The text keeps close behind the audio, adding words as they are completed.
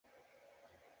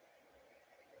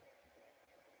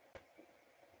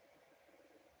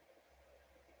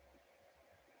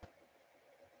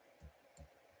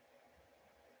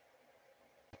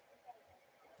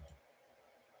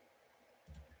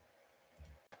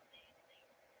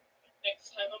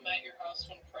Next time I'm at your house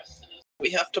when Preston is,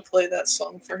 we have to play that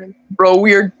song for him. Bro,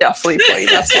 we are definitely playing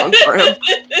that song for him.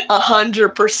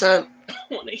 100%. I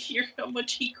want to hear how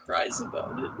much he cries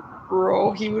about it.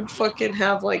 Bro, he would fucking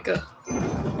have like a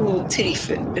little titty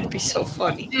fit. It'd be so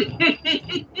funny.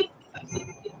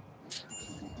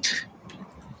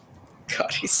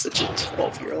 God, he's such a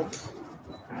 12-year-old.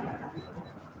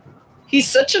 He's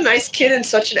such a nice kid and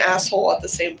such an asshole at the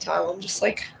same time. I'm just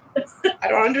like, I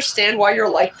don't understand why you're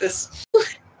like this.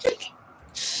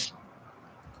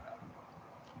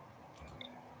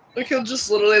 Like, he'll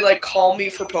just literally, like, call me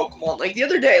for Pokemon. Like, the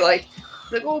other day, like,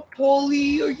 oh,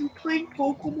 Paulie, are you playing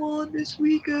Pokemon this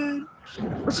weekend?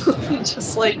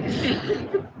 Just like,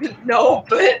 no,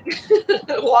 but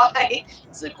why?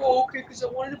 It's like, oh, okay, because I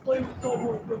wanted to play with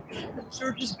someone, but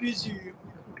they're just busy.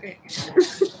 Okay.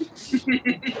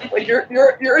 Like,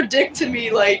 you're a dick to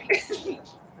me, like,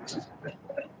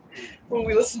 when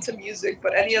we listen to music,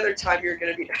 but any other time you're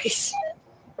gonna be nice.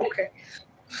 Okay.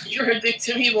 You're a dick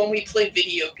to me when we play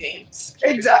video games.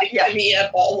 Exactly. Yeah, me at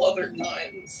all other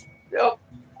times. Yep.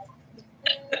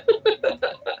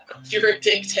 You're a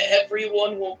dick to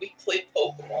everyone when we play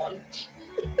Pokemon.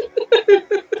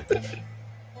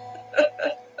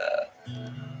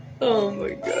 Oh my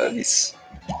god, he's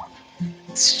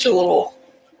such a little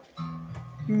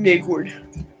nigward.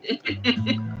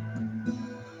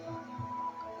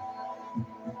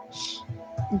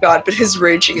 God, but his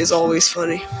raging is always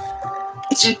funny.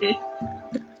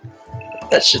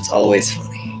 That shit's always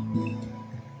funny.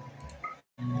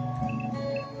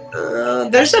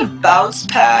 There's a bounce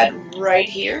pad right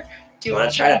here. Do you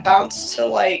want to try to bounce to,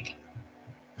 like...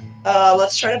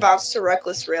 let's try to bounce to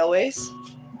Reckless Railways.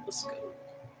 Let's go.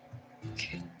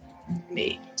 Okay.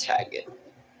 Me, tag it.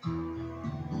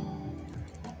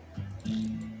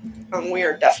 We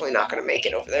are definitely not going to make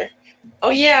it over there.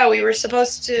 Oh yeah, we were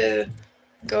supposed to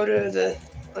go to the...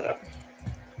 Whatever.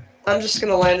 I'm just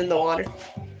going to land in the water.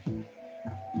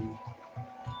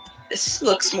 This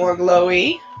looks more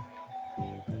glowy.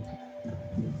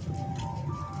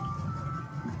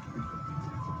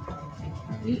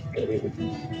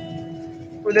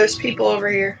 Well, there's people over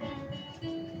here.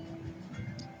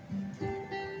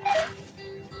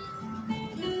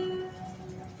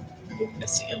 I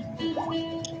see him.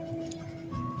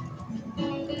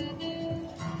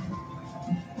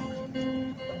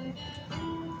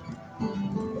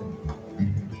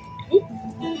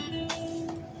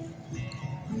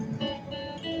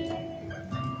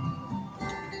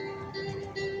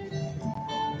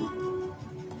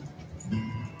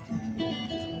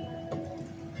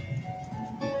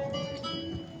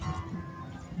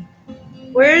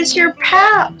 Where's your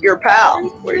pal? Your pal.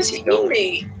 Where's he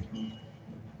going?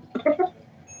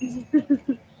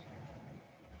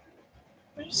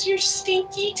 Where's your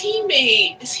stinky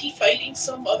teammate? Is he fighting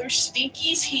some other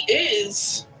stinkies? He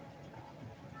is.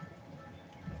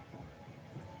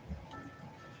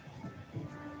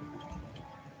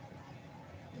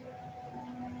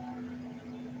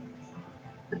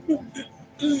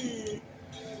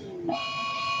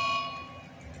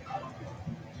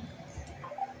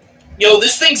 Yo,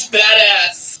 this thing's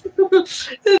badass.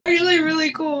 It's actually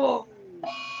really cool.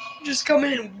 Just come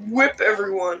in and whip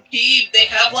everyone. They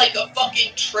have like a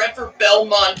fucking Trevor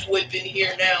Belmont whip in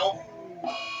here now.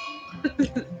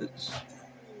 This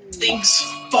thing's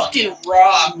fucking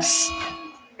rocks.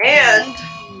 And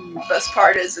the best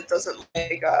part is it doesn't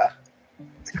like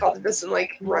it's called, it doesn't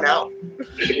like run out.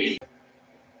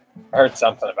 I heard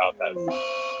something about that.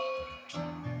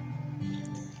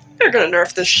 They're gonna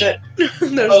nerf this shit.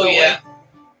 There's no way.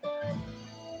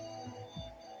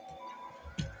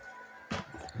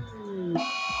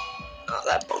 Oh,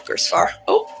 that bunker's far.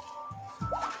 Oh.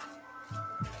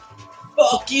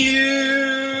 Fuck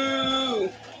you!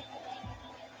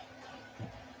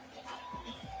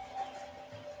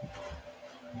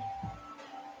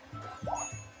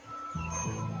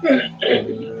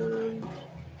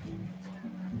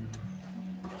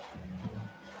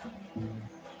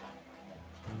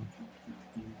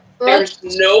 There's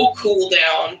no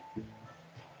cooldown.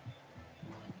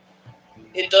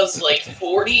 It does like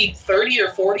 30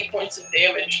 or 40 points of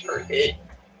damage per hit.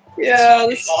 Yeah,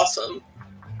 this is awesome.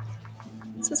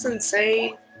 This is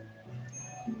insane.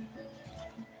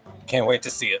 Can't wait to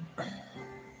see it.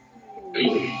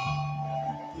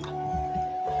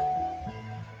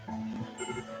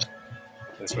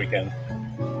 This weekend.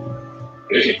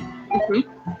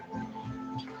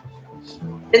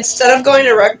 Instead of going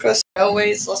to Reckless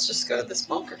Railways, let's just go to this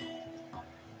bunker.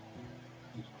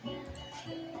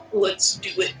 Let's do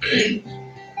it.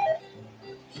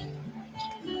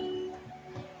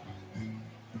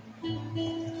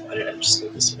 Why did I just go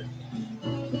this way?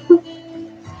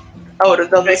 I would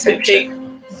have done the I same could take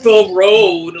shit. the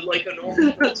road like a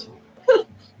normal person.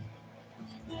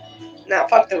 Nah,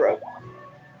 fuck the road.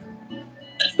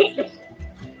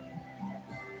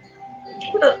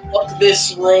 Fuck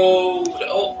this road.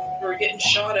 Oh, we're getting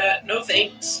shot at. No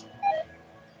thanks.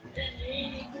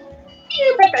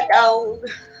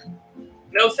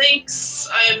 No thanks.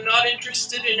 I am not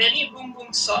interested in any boom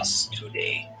boom sauce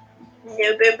today.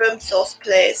 No boom boom sauce,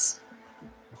 please.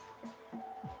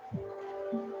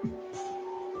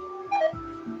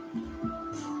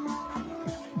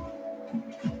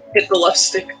 Hit the left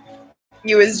stick.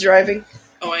 You is driving.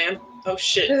 Oh, I am? Oh,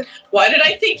 shit. Why did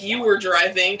I think you were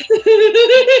driving?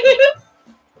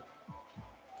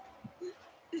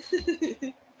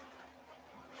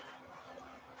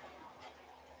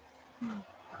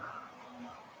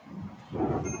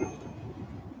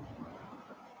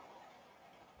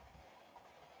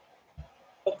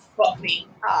 Oh, fuck me.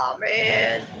 Aw,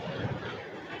 man.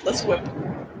 Let's whip.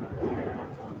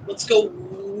 Let's go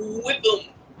whip them.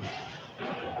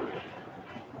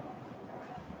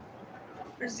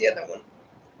 Where's the other one?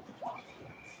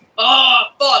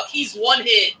 Ah, fuck. He's one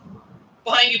hit.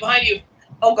 Behind you, behind you.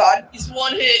 Oh, God. He's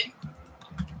one hit.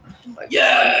 Oh, my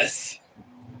Yes!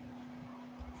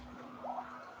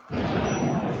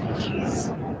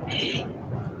 Jeez.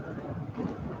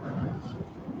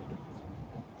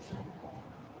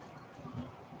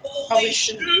 Holy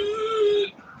shit!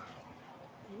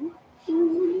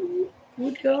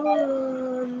 Good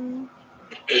gun.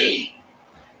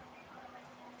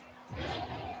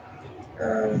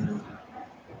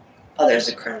 Oh, there's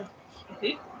a crown.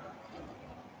 Mhm.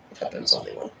 I thought there was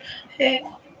only one. Hey.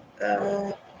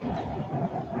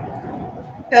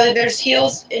 Kelly, there's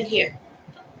heals in here.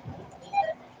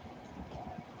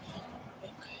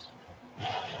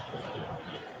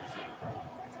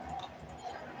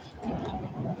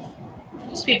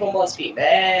 These people must be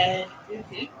bad.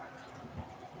 Mhm.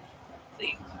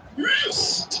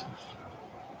 Roost.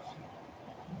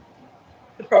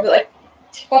 They're probably like,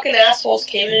 fucking assholes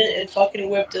came in and fucking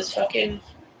whipped us fucking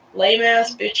lame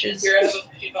ass bitches. Here, I have a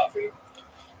 50 bot for you.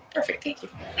 Perfect, thank you.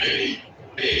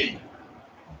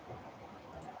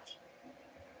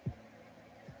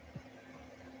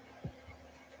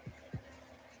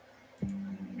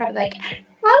 Probably like,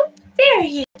 how dare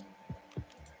you?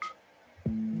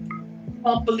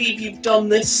 Can't believe you've done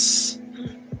this.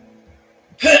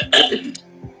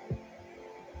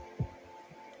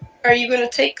 Are you gonna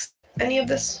take any of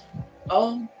this?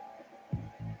 Um,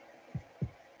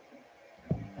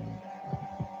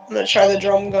 I'm gonna try the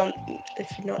drum gun.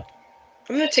 If you're not,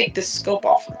 I'm gonna take this scope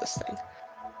off of this thing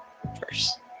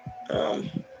first.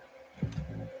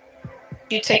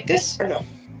 You take this or no?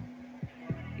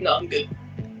 no, I'm good.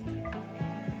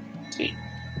 Sweet.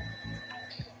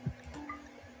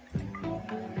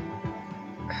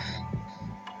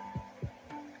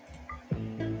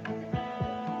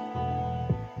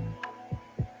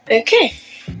 Okay.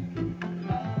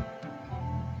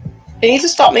 I need to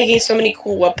stop making so many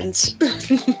cool weapons.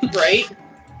 Right?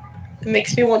 It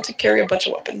makes me want to carry a bunch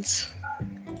of weapons.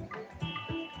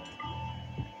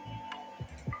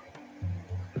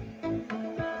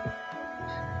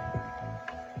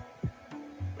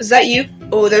 Is that you?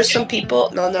 Oh, there's some people.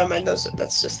 No, never mind.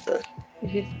 That's just the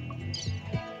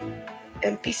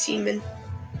NPC men.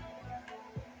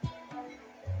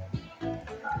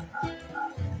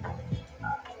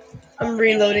 I'm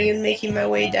reloading and making my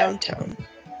way downtown.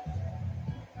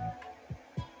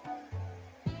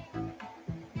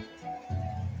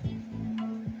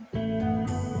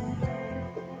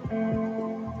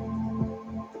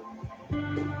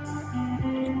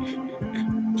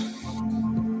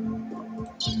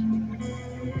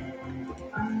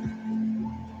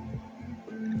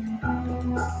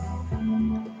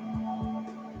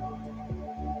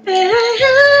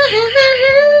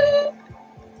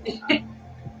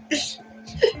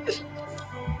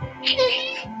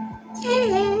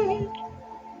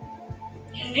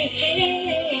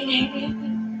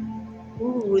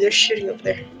 Ooh, they're shooting up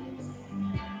there.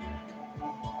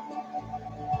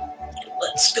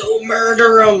 Let's go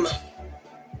murder him.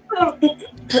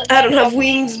 I don't have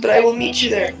wings, but I will meet you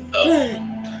there. Oh.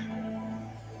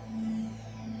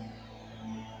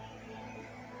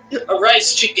 A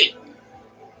rice chicken.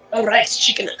 A rice,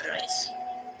 chicken, and rice.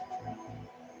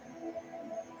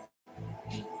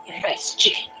 Rice,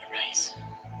 chicken, rice.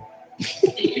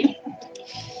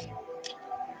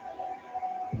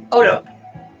 Oh no.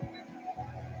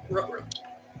 Ruh-roh.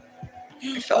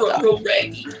 I fell down. Ruh-roh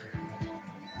raggy.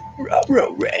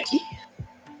 Ruh-roh raggy.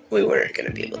 We weren't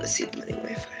gonna be able to see them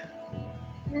anyway.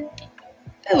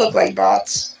 They look like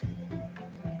bots.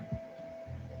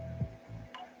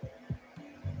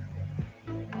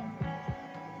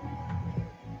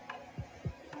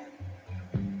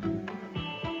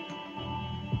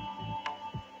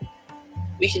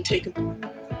 We can take him.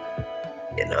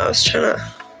 You know, I was trying to.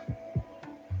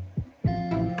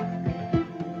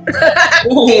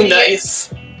 Ooh,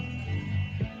 nice.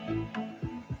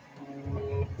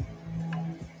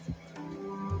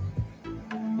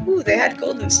 Ooh, they had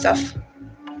golden stuff.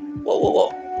 Whoa, whoa,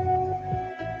 whoa.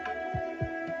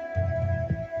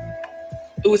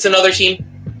 Ooh, it's another team.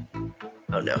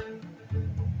 Oh no.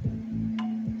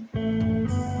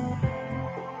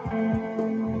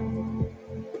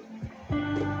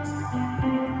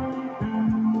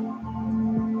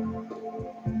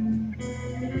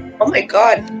 Oh my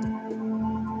god.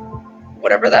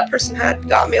 Whatever that person had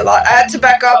got me a lot. I had to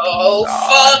back up. Oh,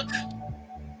 God. fuck.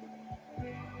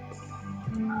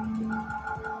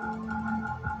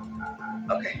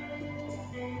 Okay.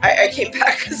 I came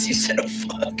back because you said, oh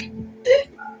fuck.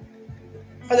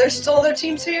 Are there still other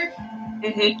teams here?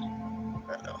 Mm-hmm.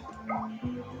 I don't know.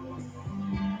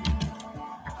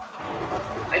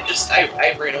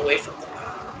 I ran away from them.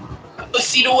 A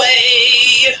seat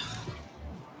away!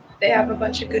 They have a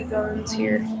bunch of good guns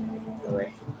here.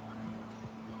 Anyway.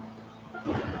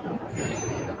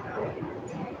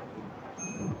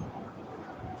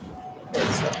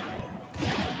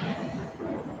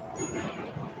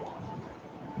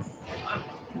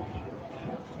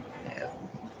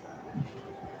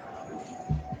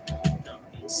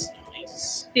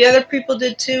 Nice. The other people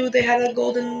did too. They had a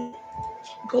gold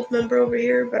member over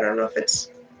here, but I don't know if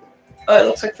it's. Oh, it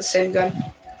looks like the same gun.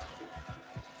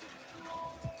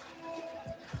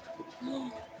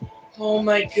 Oh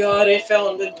my god, I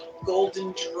found a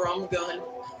golden drum gun.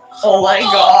 Oh my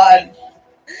god.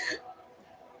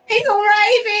 He's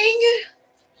arriving!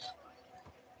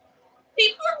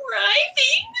 People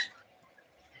arriving!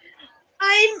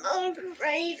 I'm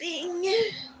arriving.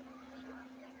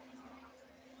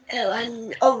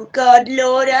 Oh god,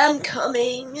 Lord, I'm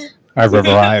coming. I've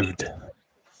arrived.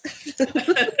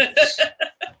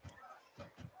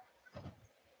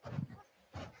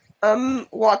 I'm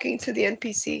walking to the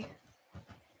NPC.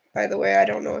 By the way, I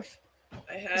don't know if...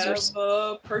 I have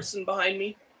a person behind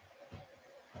me.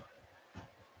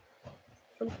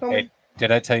 I'm coming. Hey,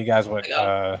 did I tell you guys what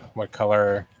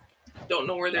color Don't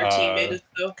know where their teammate is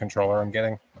though. controller I'm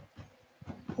getting?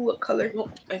 What color? Well,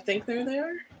 I think they're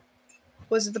there.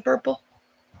 Was it the purple?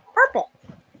 Purple.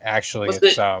 Actually, Was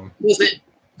it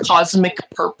cosmic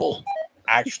purple?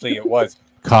 Actually, it was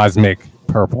cosmic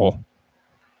purple.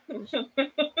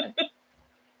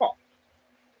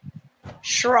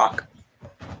 Shrock.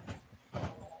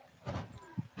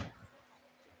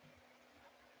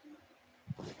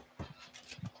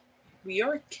 We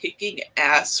are kicking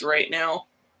ass right now.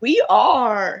 We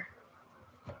are.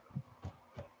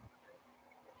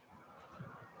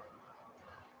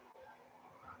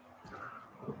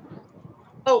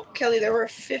 Oh, Kelly, there were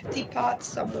 50 pots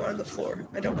somewhere on the floor.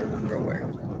 I don't remember where.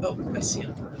 Oh, I see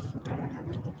them.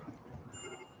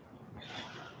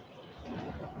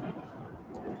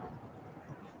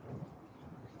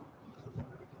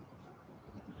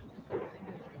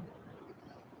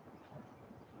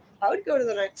 I would go to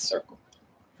the next circle.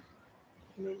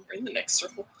 We're in the next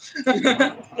circle. But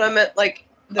I meant like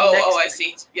the next. Oh, I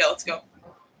see. Yeah, let's go.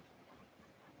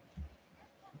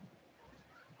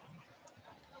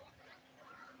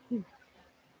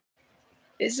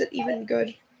 Is it even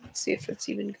good? Let's see if it's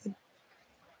even good.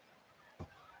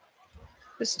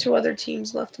 There's 2 other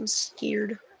teams left. I'm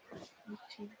scared. I'm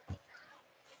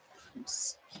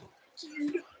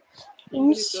scared.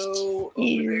 I'm gonna go over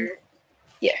there.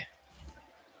 Yeah.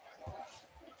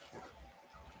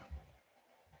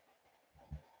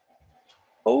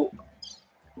 Oh.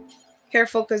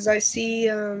 Careful, because I see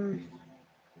a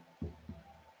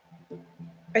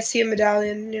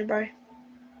medallion nearby.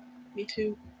 Me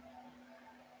too.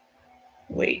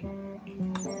 Wait.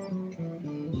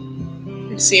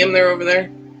 I see him. They're over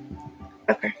there.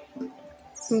 Okay.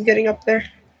 I'm getting up there.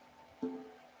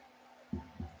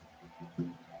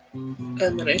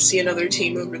 And then I see another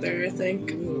team over there, I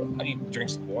think. I need to drink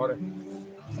some water.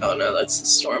 Oh no, that's the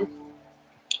storm.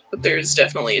 But there's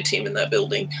definitely a team in that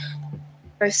building.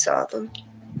 I saw them.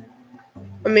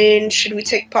 I mean, should we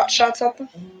take pot shots at them?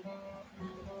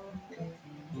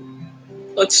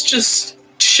 Let's just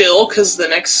chill, because the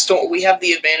next storm, we have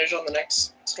the advantage on the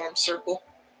next storm circle.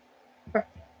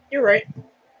 You're right.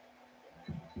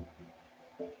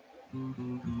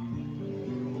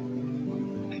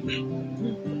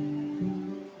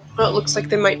 Well, it looks like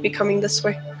they might be coming this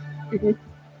way. Mhm.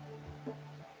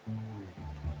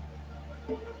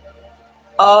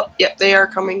 Oh, yep, they are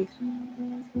coming.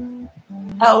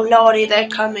 Oh, lordy, they're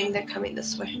coming. They're coming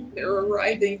this way. They're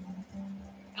arriving.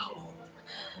 Oh,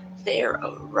 they're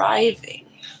arriving.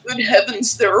 Good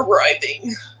heavens, they're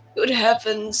arriving. Good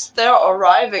heavens, they're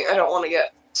arriving. I don't want to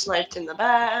get sniped in the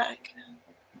back.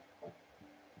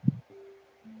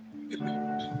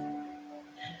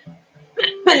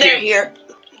 They're here.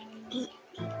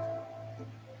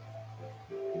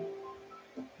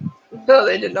 No,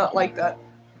 they did not like that.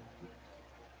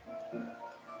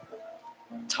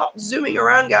 Top zooming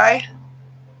around guy.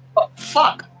 Oh,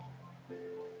 fuck.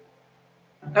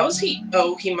 How is he?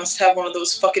 Oh, he must have one of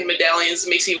those fucking medallions that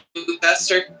makes you move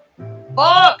faster.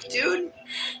 Fuck, dude.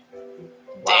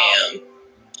 Damn.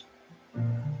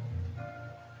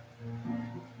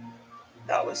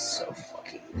 That was so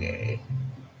fucking gay.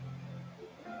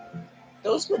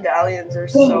 Those medallions are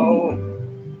so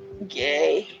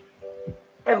gay.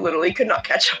 I literally could not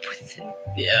catch up with them.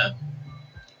 Yeah.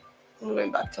 I'm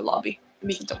going back to lobby.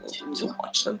 We don't to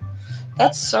watch them.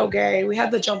 That's so gay. We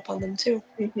had the jump on them too.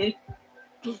 Mm-hmm.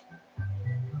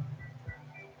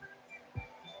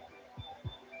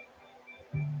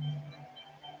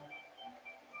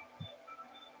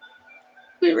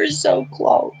 We were so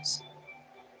close.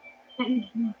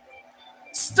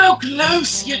 So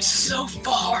close, yet so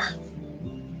far.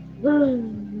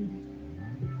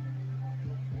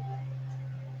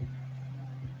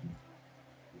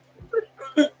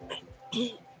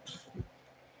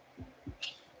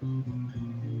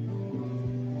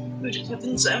 Good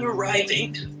heavens, I'm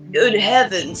arriving. Good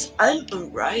heavens, I'm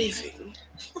arriving.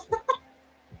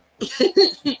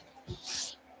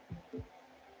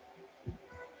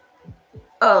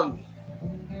 What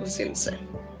was I gonna say?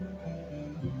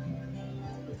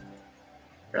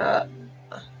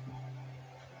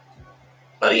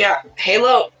 Oh yeah,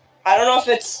 Halo. I don't know if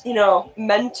it's,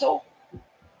 mental,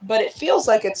 but it feels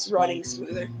like it's running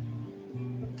smoother.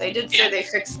 They did say they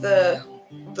fixed the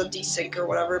desync or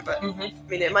whatever, but I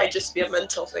mean, it might just be a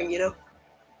mental thing,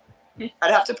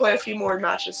 I'd have to play a few more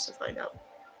matches to find out.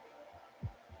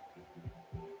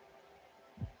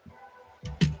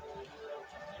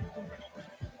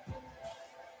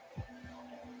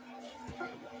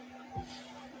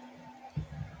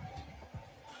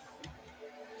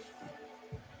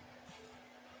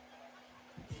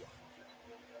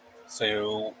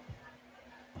 So,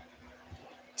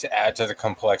 to add to the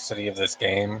complexity of this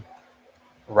game,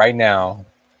 right now,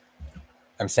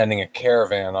 I'm sending a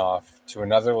caravan off to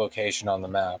another location on the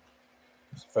map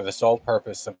for the sole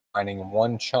purpose of finding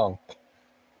one chunk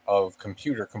of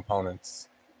computer components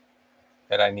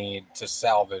that I need to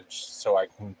salvage so I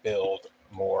can build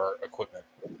more equipment.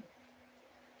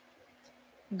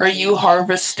 Are you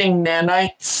harvesting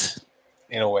nanites?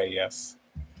 In a way, yes.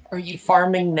 Are you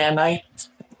farming nanites?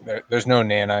 There's no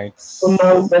nanites. Oh,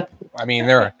 no, but I mean,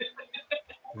 there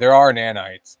are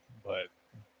nanites, but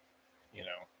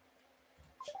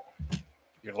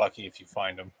you're lucky if you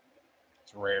find them.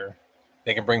 It's rare.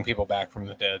 They can bring people back from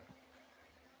the dead.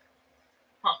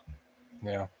 Huh.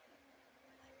 Yeah.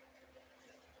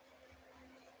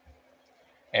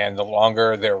 And the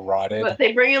longer they're rotted, But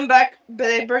they bring them back. But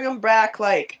they bring them back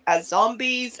like as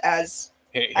zombies, as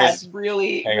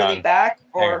really back,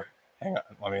 or hang on.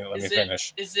 Let me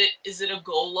finish. Is it a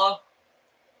Gola?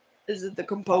 Is it the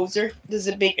composer? Does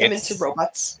it make them into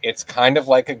robots? It's kind of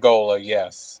like a Gola,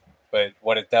 yes. But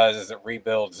what it does is it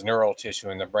rebuilds neural tissue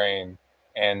in the brain,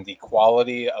 and the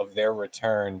quality of their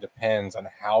return depends on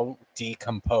how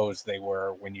decomposed they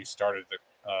were when you started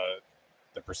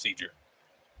the procedure.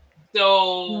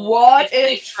 So what if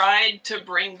they tried to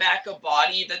bring back a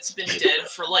body that's been dead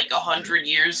for like 100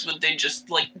 years? Would they just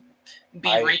be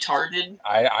retarded?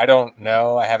 I don't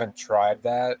know. I haven't tried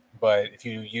that. But if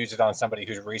you use it on somebody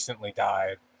who's recently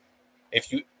died,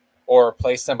 or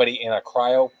place somebody in a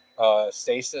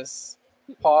cryostasis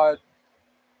pod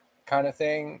kind of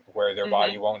thing where their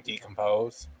body won't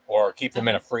decompose, or keep them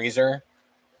in a freezer,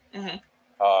 they'll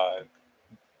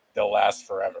last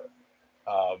forever.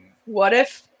 What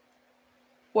if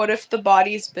the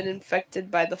body's been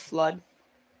infected by the flood?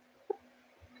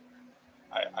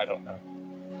 I don't know.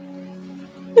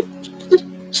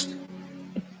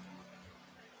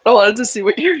 I wanted to see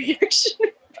what your reaction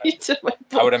would be to my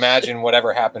book. I would imagine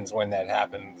whatever happens when that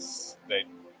happens, they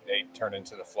turn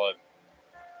into the flood.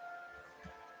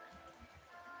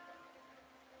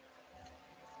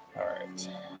 All right.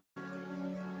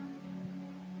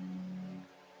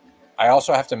 I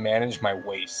also have to manage my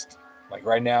waste. Like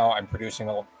right now, I'm producing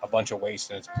a bunch of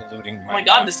waste and it's polluting my. Oh my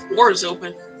god, this door is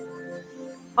open.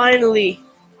 Finally.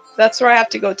 That's where I have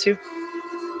to go to.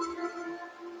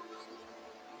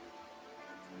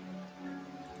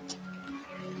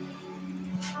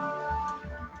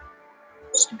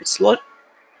 Stupid slut.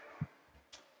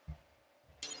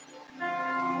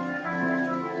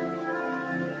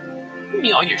 Give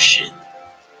me all your shit.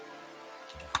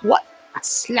 What?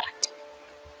 Slut.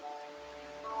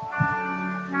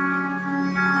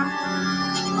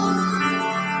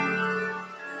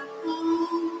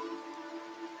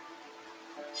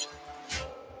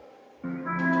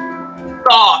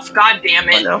 Off, god damn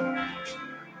Oh it. no.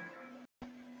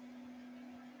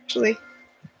 Actually,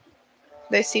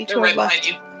 they seem to They're have right left.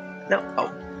 behind you. No.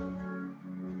 Oh.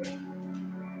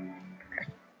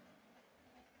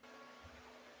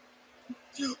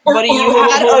 Buddy, you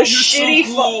had a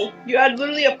shitty you had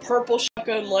literally a purple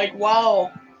shotgun. Like, wow.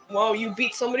 Wow, you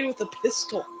beat somebody with a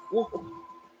pistol. Whoa.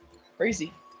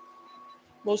 Crazy.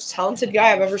 Most talented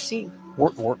guy I've ever seen.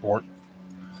 Wort.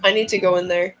 I need to go in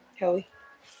there, Kelly.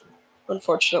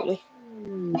 Unfortunately.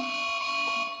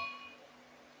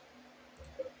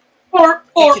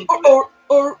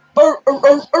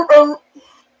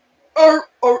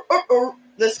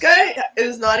 This guy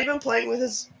is not even playing with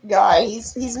his guy.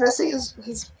 He's missing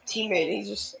his teammate. He's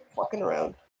just fucking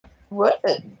around. What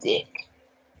a dick.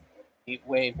 Keep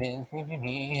waving in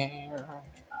the air.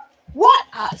 What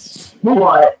us?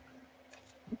 What?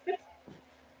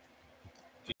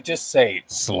 You just say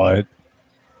slut.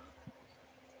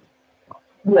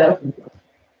 Yeah.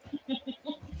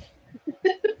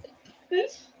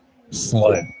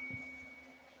 Slut.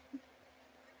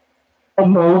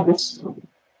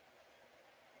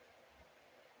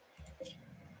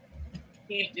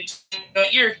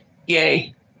 You're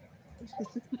Yay.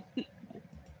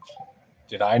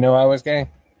 Did I know I was gay?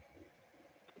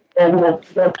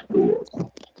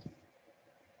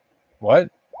 What?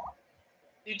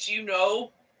 Did you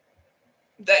know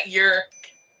that you're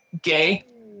Gay.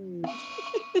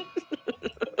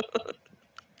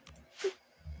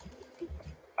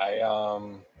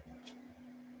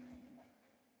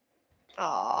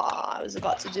 I was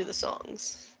about to do the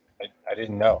songs. I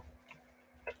didn't know.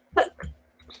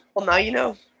 Well, now you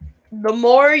know. The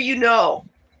more you know.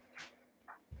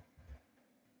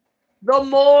 The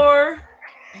more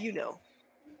you know.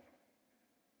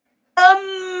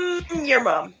 Your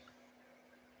mom.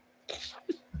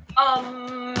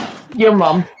 Your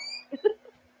mom.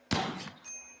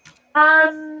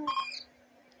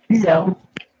 No.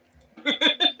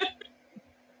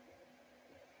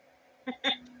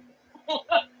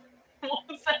 what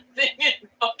was that thing in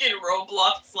fucking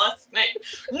Roblox last night?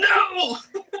 No!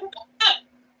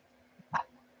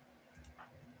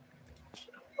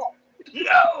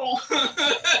 No!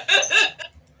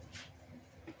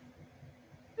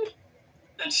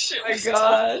 That shit Oh my was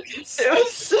god. It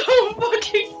was so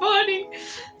fucking funny.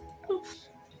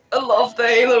 I love the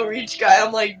Halo Reach guy.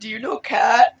 I'm like, do you know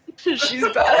Kat? She's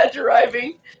bad at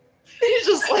driving. He's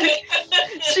just like,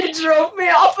 she drove me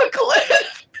off a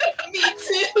cliff. Me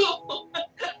too!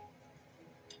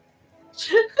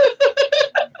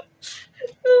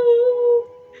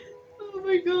 Oh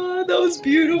my god, that was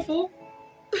beautiful.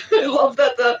 I love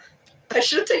that I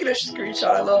should have taken a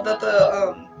screenshot. I love that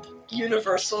the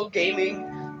universal gaming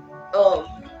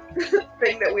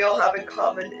thing that we all have in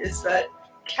common is that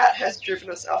Kat has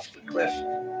driven us off the cliff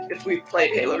if we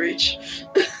played Halo Reach.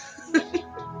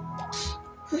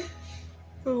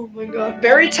 Oh my god.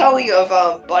 Very telling of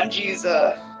Bungie's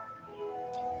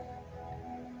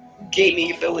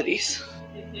gaming abilities.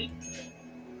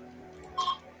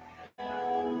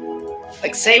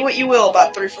 Like, say what you will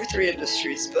about 343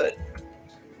 Industries, but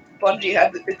Bungie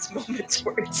had its moments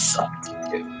where it sucked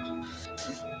too.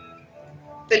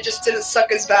 They just didn't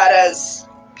suck as bad as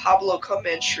Pablo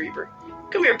Command Schreiber.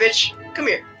 Come here, bitch. Come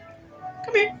here.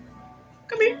 Come here.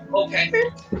 Come here. Okay.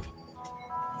 Come here.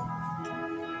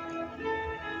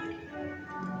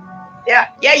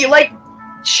 Yeah, you like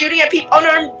shooting at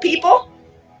unarmed people?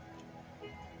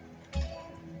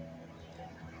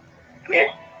 Come here.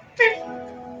 Come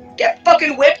here. Get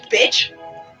fucking whipped, bitch.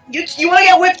 You wanna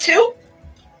get whipped too?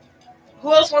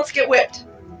 Who else wants to get whipped?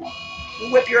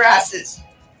 Whip your asses.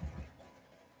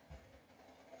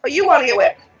 Oh, you wanna get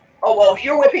whipped? Oh, well,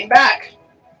 you're whipping back.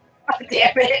 God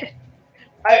damn it.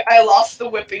 I lost the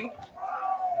whipping.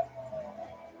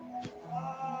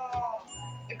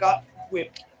 I got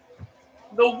whipped.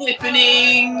 The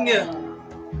whipping!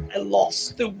 I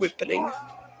lost the whipping.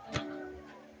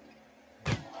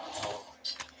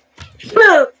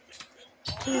 Where are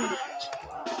you?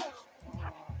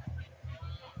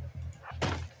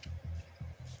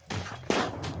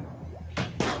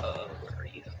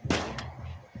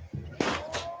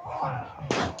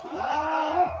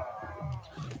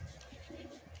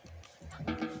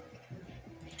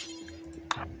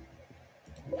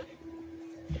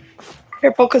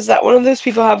 Careful, because that one of those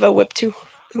people have a whip too.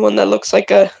 The one that looks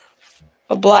like a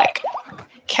black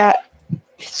cat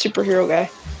superhero guy.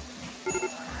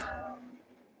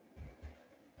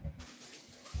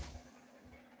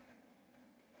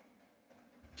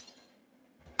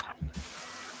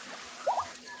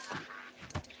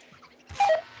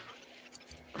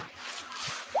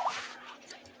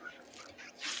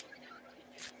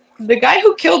 The guy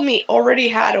who killed me already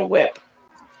had a whip.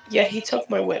 Yet he took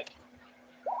my whip.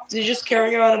 Is he just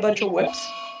carrying around a bunch of whips?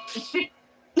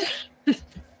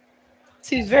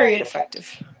 Seems very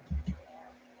ineffective.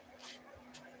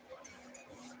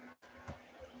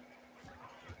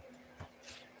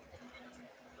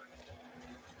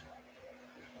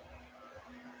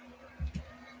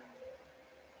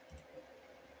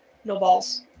 No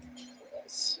balls.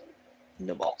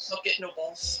 No balls. Fuck it, no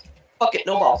balls. Fuck it,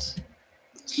 no balls.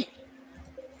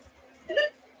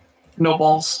 No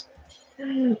balls.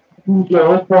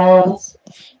 No balls.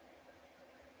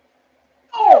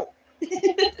 Oh!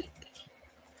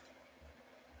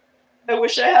 I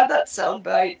wish I had that sound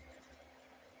bite.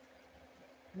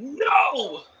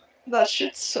 No! That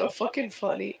shit's so fucking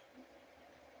funny.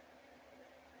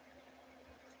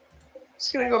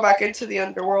 Just gonna go back into the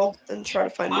underworld and try to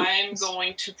find I'm loot.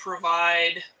 going to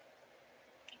provide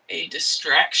a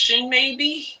distraction,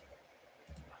 maybe?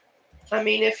 I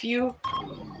mean, if you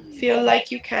feel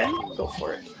like you can, go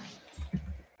for it.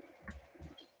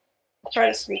 I'll try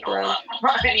to sneak around.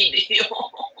 Any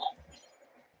deal.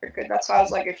 You're good. That's why I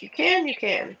was like, if you can, you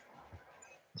can.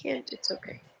 Can't, it's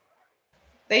okay.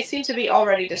 They seem to be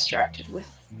already distracted with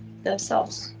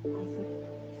themselves.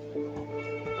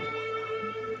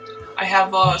 I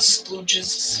have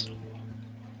splooges.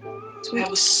 I have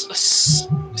a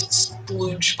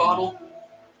splooge bottle.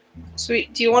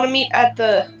 Sweet. Do you want to meet at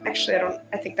the... Actually, I don't...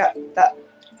 I think that...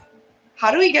 How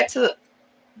do we get to the...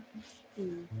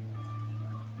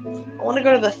 I want to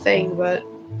go to the thing, but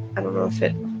I don't know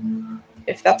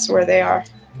if that's where they are.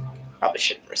 Probably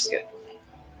shouldn't risk it.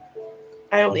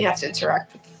 I only have to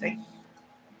interact with the thing.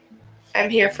 I'm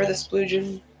here for the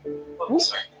sploogen. Oh,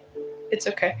 sorry. It's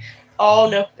okay. Oh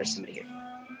no, there's somebody here.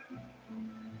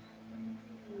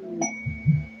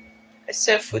 I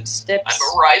said footsteps.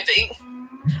 I'm arriving.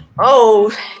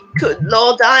 Oh, good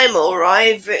lord, I'm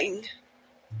arriving.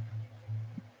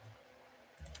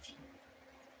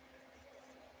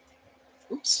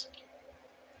 Oops.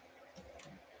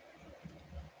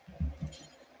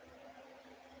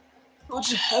 Good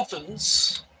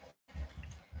heavens.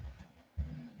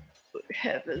 Good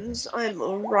heavens, I'm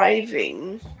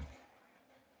arriving.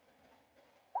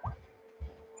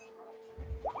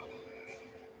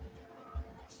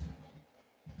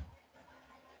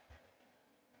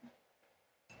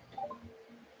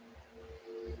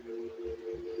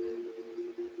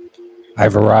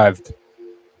 I've arrived.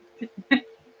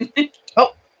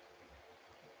 Oh.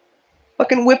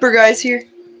 Fucking whipper guy's here.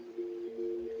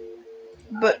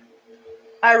 But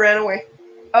I ran away.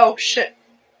 Oh, shit.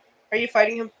 Are you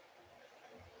fighting him?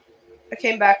 I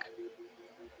came back.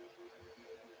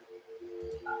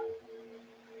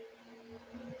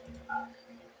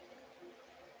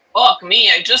 Fuck me,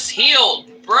 I just healed,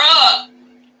 bruh!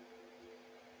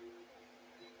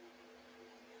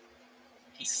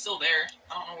 He's still there.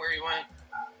 I don't know where he went.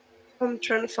 I'm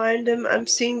trying to find him. I'm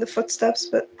seeing the footsteps,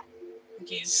 but... I think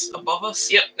he's above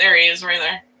us. Yep, there he is, right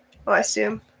there. Oh, I see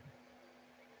him.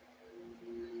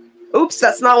 Oops,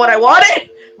 that's not what I wanted!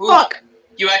 Ooh, Fuck!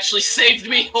 you actually saved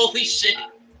me, holy shit.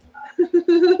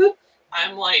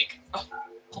 I'm like,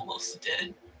 almost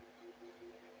dead.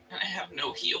 And I have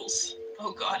no heals.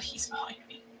 Oh god, he's behind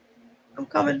me. I'm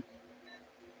coming.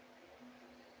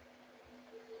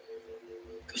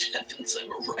 Good heavens,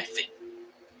 I'm arriving.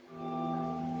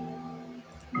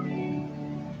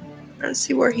 Trying to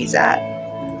see where he's at.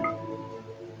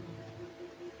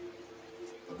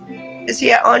 Is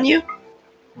he on you?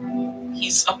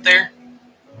 He's up there.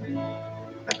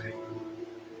 Okay.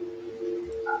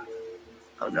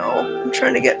 Oh no, I'm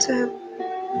trying to get to him.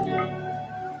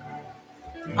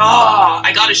 Ah,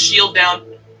 I got his shield down.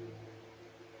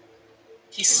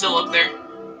 He's still up there.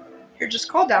 Here, just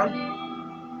call down.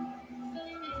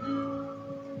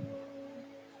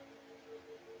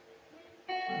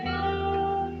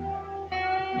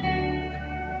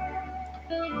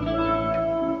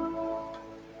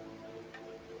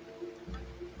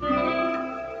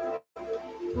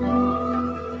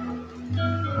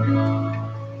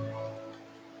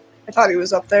 I thought he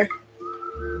was up there.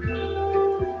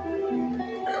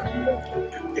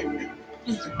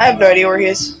 I have no idea where he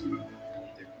is.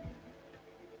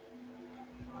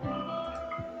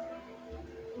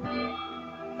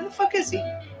 Where the fuck is he?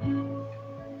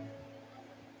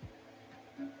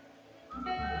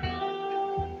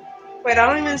 Wait, I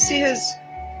don't even see his...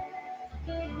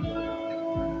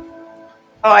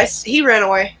 Oh, he ran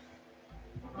away.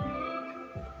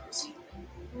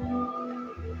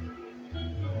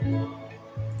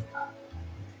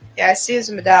 Yeah, I see his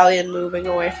medallion moving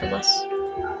away from us.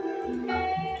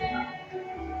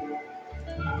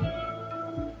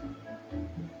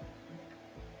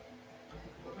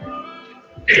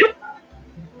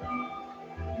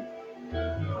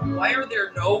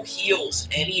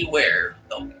 bombs anywhere.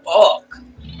 The fuck?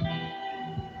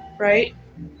 Right?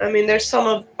 I mean, there's some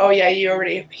of. Oh yeah, you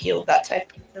already healed that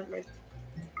type. Never mind.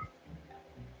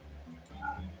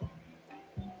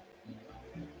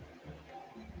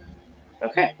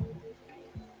 Okay.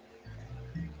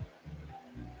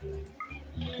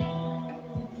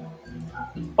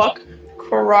 Fuck.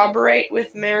 Corroborate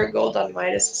with Marigold on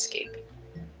Midas Escape.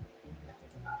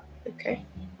 Okay.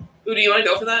 Ooh, do you want to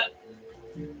go for that?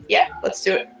 Yeah, let's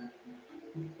do it.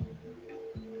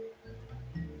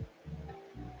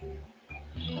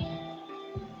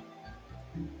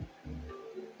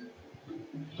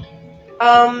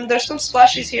 There's some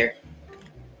splashies here.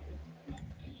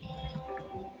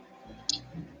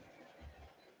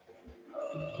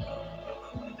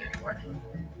 There you are.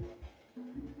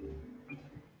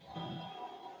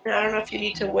 And I don't know if you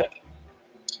need to whip.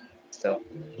 So.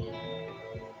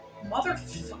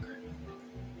 Motherfucker.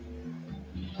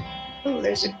 Oh,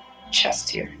 there's a chest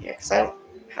here. Yeah, because I don't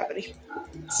have any.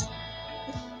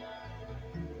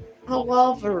 Oh,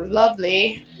 well,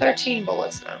 lovely. 13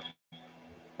 bullets now.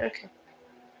 Okay.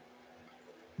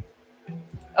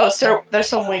 Oh, so there's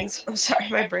some wings. I'm sorry,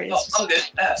 my brain is Oh, just... I'm good.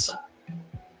 I have some.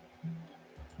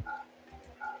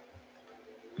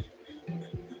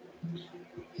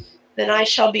 Then I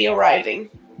shall be arriving.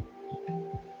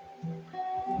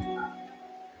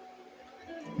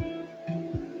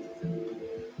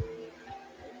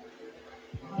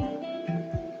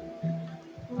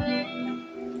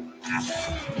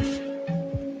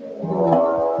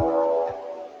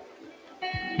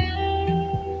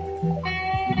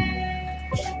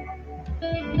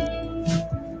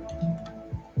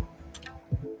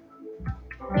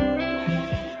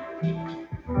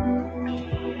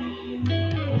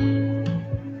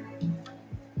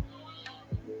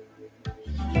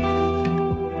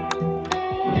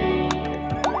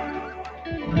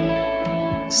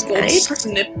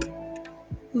 Snip.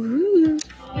 Ooh,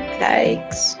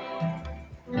 likes.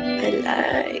 I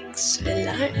likes. Very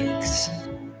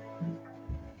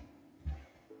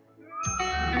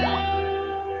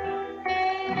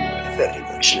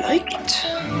much liked.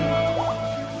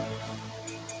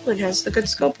 One has the good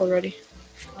scope already.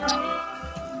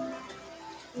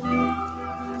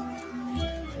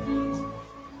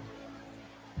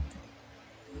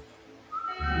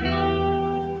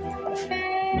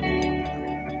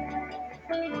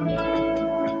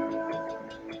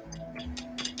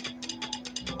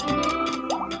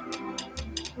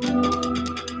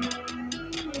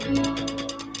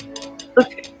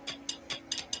 Okay.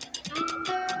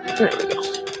 There we go.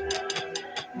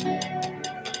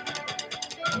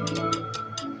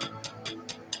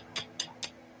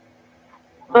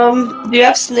 Do you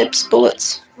have snips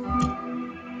bullets? Let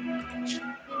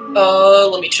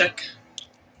me check.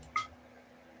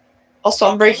 Also,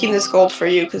 I'm breaking this gold for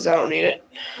you because I don't need it.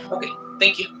 Okay,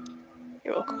 thank you.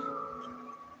 You're welcome.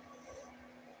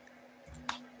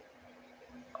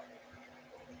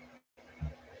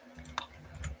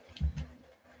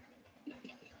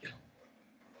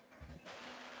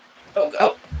 Oh, God.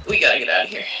 Oh, we gotta get out of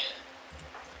here.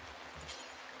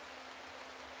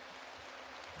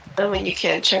 And when you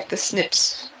can, check the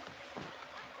snips.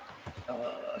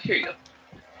 Here you go.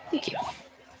 Thank you.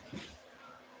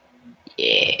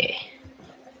 Yeah.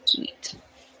 Sweet.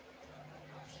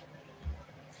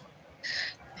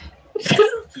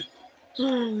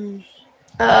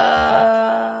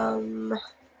 I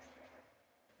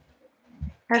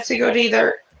have to go to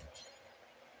either.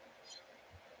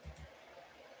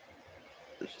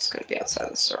 I'm just gonna be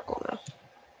outside the circle now.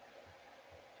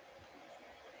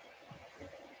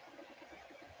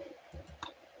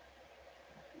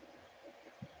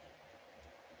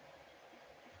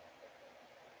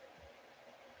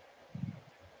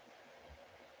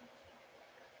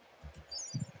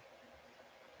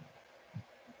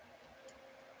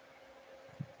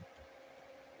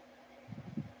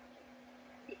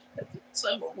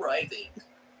 I'm arriving.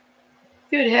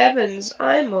 Good heavens,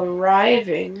 I'm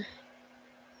arriving.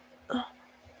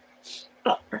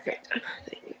 Oh, perfect.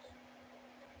 Thank you.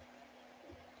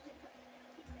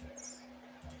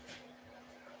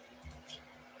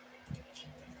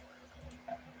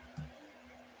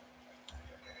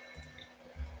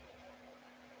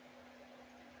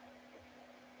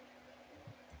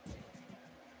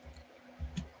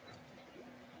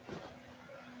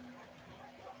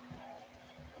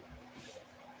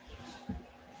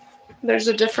 There's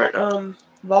a different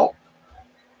vault.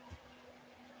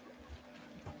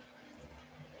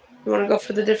 You want to go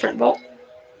for the different vault?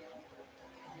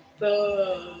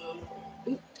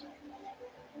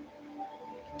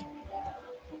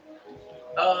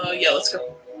 Yeah, let's go.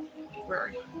 Where are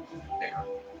you? There you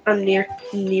I'm near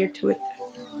to it.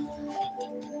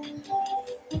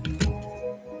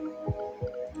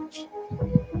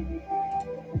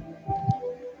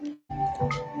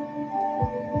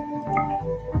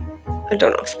 I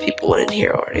don't know if people went in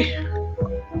here already.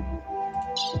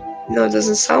 No, it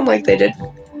doesn't sound like they did.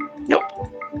 Nope.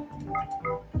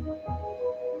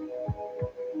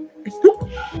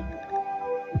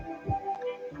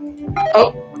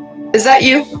 Oh, is that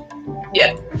you?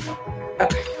 Yeah.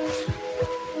 Okay.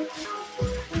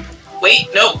 Wait,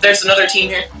 nope, there's another team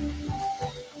here.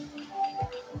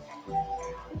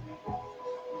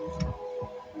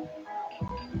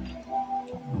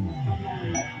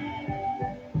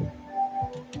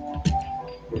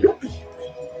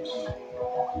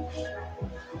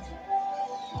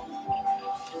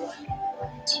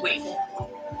 Just wait for them.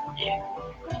 Yeah,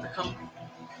 they're coming.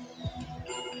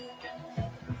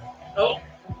 Oh.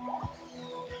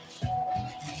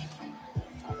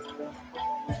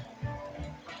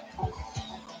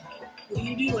 What are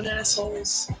you doing,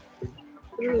 assholes?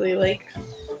 Literally, like,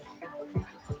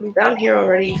 I'm down here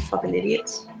already, you fucking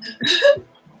idiots.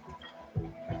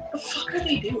 What the fuck are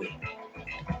they doing?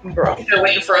 Bro. They're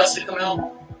waiting for us to come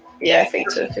out. Yeah, I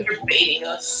think so too. They're baiting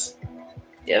us.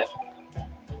 Yep.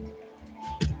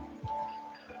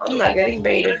 I'm not getting Are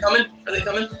baited. they coming? Are they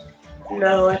coming?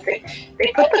 No, I think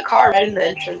they put the car right in the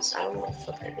entrance. I don't know what the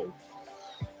fuck they're doing.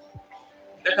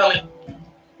 They're coming.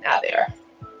 Nah, they are.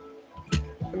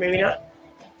 Or maybe not.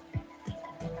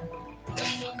 What the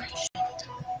fuck are these people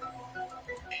doing?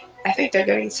 I think they're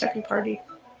getting second party.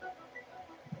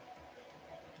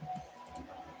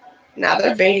 Nah,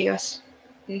 they're baiting us.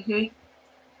 Mm-hmm.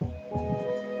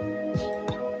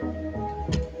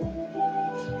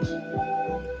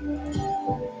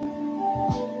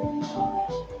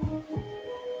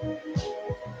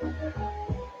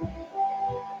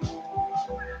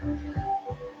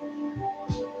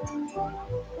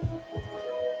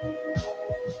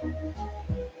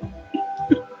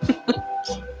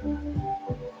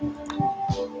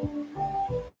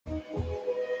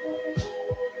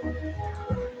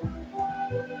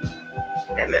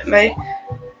 Damn it,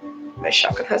 my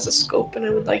shotgun has a scope and I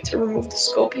would like to remove the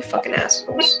scope, you fucking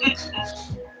assholes.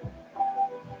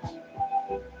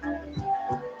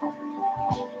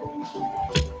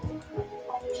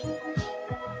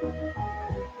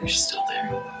 They're still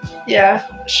there.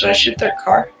 Yeah, should I shoot their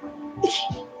car? I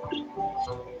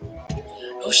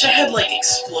wish I had like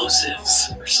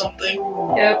explosives or something.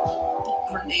 Yep.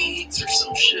 Grenades or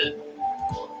some shit.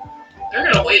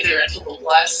 They're gonna wait there until the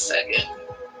last second.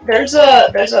 There's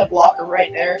a blocker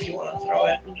right there if you want to throw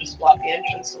it and just block the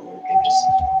entrance and we can just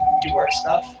do our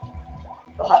stuff.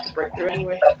 They'll have to break through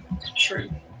anyway. True.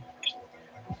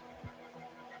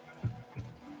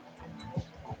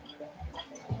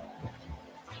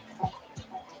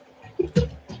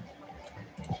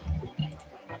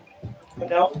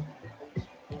 No.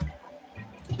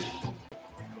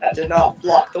 That did not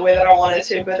block the way that I wanted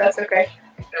to, but that's okay.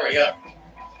 There we go.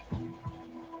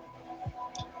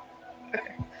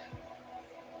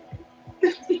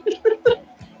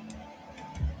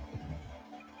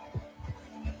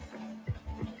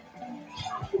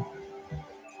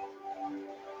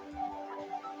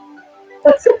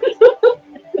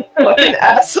 Fucking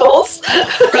assholes.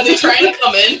 Are they trying to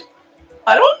come in?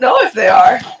 I don't know if they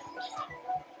are.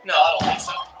 No, I don't think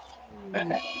so.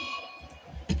 Okay.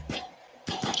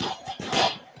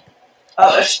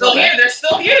 Oh, they're still here. They're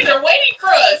still here. They're waiting for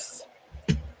us.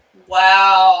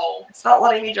 Wow. It's not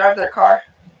letting me drive their car.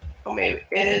 Oh, maybe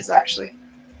it is actually.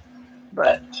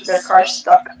 But their car's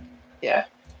stuck. Yeah.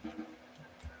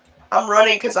 I'm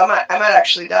running because I might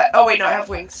actually die. Oh wait, no, I have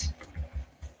wings.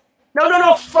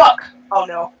 No, fuck! Oh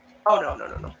no. Oh no.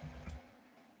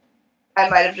 I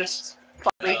might have just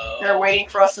fucking they're waiting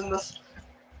for us in this.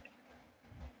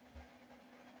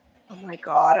 Oh my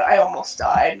god, I almost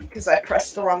died because I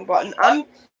pressed the wrong button. Oh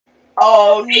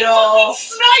no. He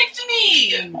sniped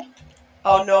me!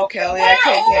 Oh no, Kelly, Where I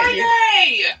can't are get you.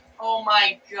 they? Oh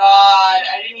my god,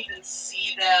 I didn't even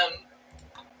see them.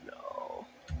 No.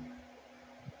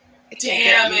 I can't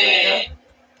Damn get you right it. now.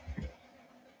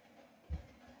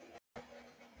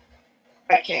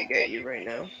 I can't get you right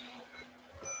now.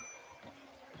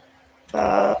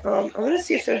 I'm gonna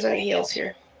see if there's any heals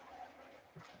here.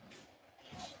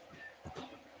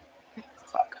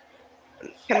 Fuck.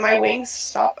 Can my wings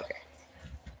stop? Okay.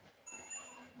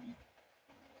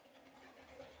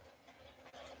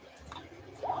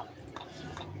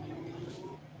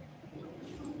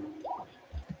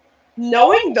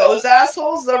 Knowing those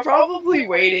assholes, they're probably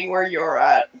waiting where you're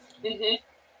at. Mm-hmm.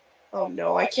 Oh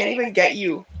no, I can't even get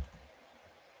you.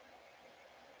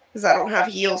 Because I don't have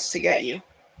heals to get you.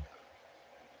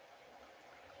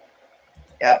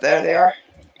 Yeah, there they are.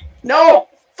 No!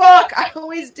 Fuck! I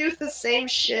always do the same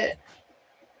shit.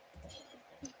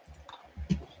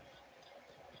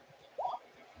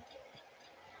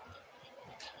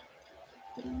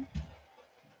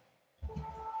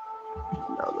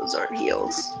 No, those aren't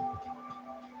heals.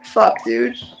 Fuck,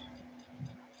 dude.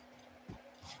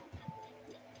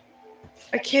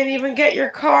 I can't even get your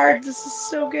card. This is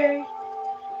so gay.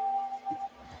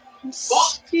 I'm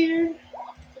scared.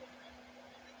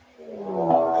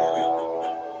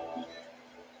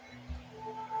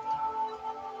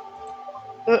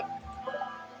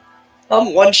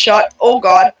 I'm one shot. Oh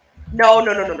god. No,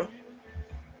 no, no, no, no.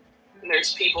 And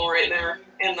there's people right there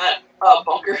in that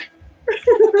bunker.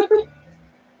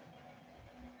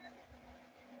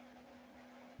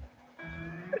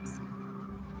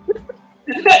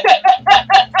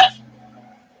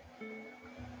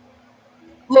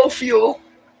 Low fuel.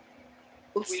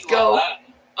 Let's We go. love that.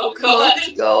 Oh god.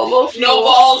 Let's go. Low fuel. No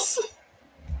balls.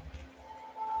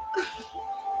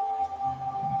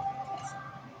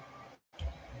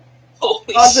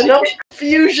 Holy Cause shit. enough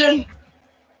confusion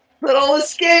that I'll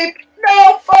escape.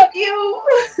 No, fuck you.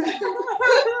 No,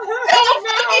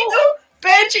 fuck you.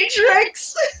 Banshee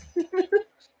tricks.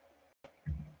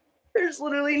 There's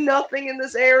literally nothing in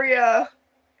this area.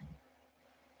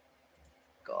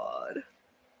 God.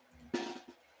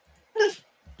 What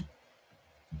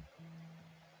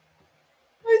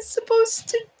am I supposed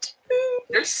to do?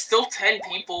 There's still 10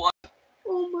 people left.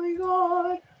 Oh my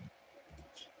god.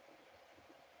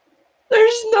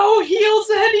 There's no heals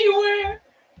anywhere.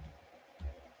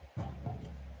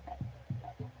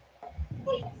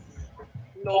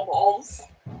 No balls.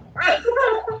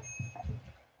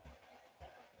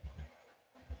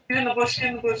 Get in the bush, get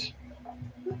in the bush.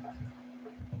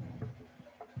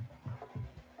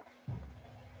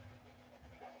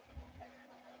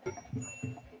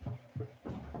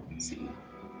 See. I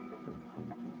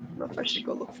don't know if I should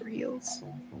go look for heals.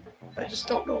 I just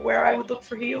don't know where I would look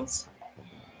for heals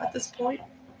at this point.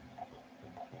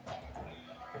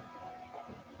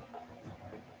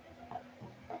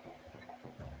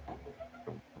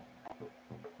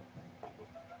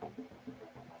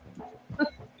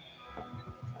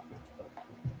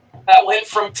 That went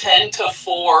from 10 to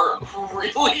 4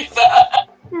 really fast.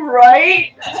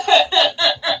 Right?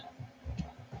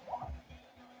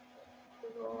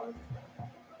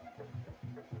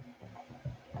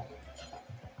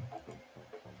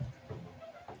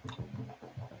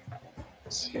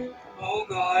 Oh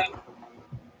god.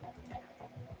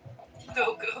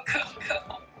 Go, go, go, go.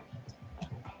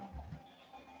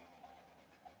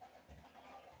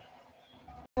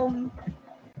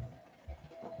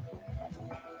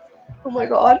 Oh my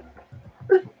god.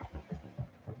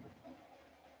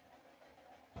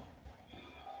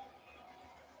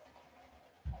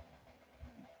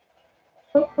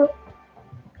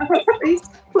 Please,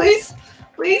 please,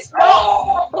 please, no!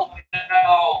 Oh,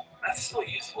 no. That's so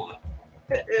useful.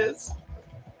 It is.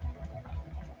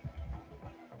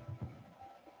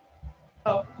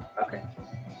 Oh, okay.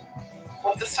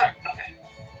 Once it starts, okay.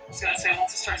 I was gonna say,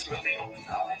 once it starts moving, it'll move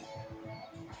that way.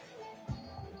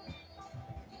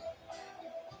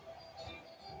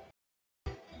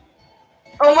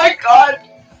 Oh my god!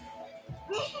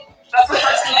 That's the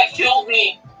person that killed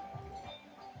me.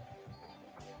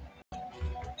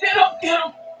 Get him, get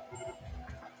him.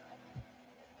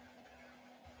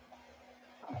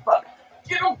 Fuck.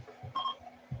 Get him.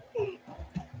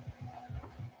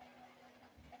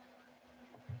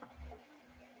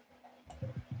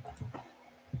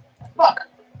 Fuck!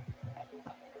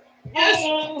 Yes!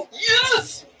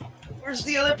 Yes! Where's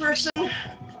the other person? Oh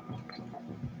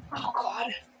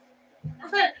god.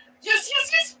 Over there. Yes,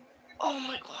 yes, yes! Oh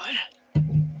my god.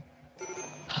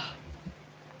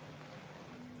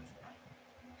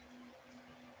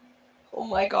 Oh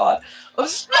my god. I'm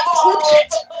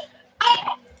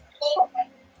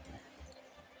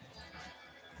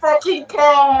fucking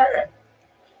car!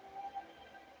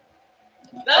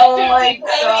 That Oh dude my didn't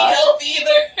have God. any help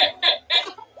either.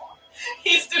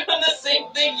 He's doing the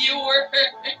same thing you were.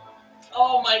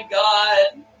 Oh my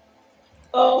god.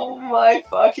 Oh my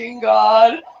fucking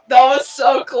god. That was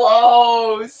so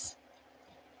close.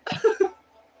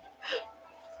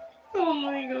 Oh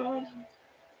my god.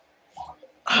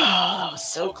 Ah, that was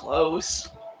so close.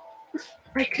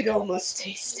 I could almost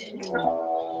taste it.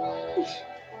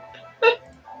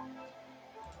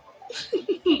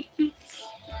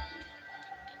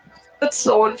 That's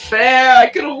so unfair. I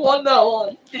could have won that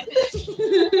one.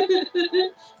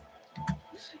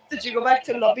 Did you go back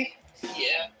to the lobby?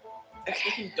 Yeah.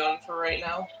 Okay. I'm done for right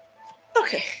now.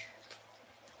 Okay.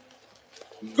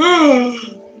 That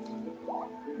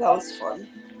was fun.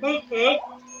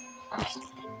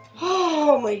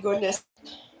 Oh my goodness.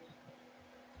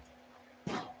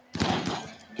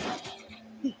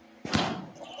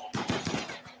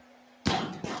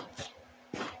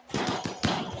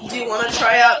 Do you want to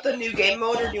try out the new game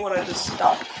mode, or do you want to just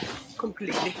stop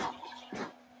completely?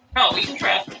 Oh, we can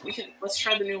try. Let's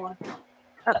try the new one.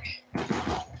 Okay.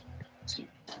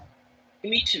 Give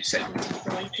me 2 seconds.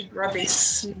 I'm going to grab a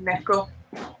snacko.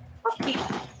 Okay.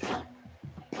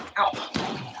 Ow.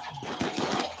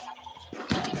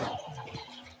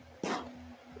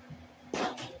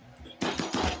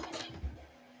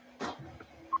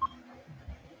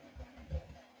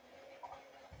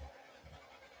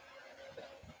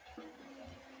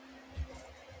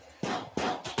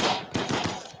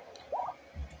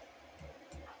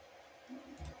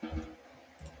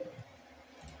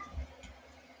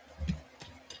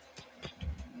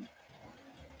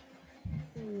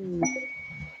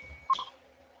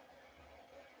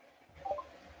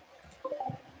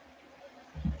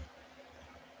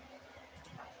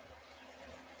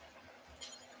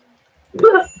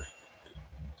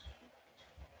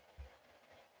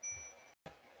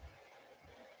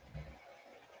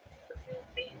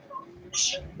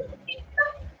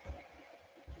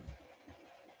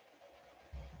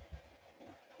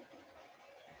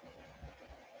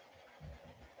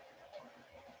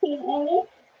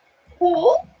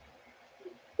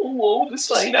 Whoa, this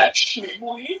was that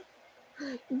schnibbly.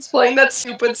 It's playing that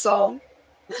stupid song.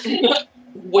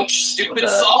 Which stupid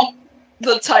song?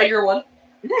 The tiger one.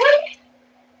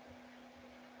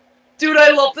 Dude,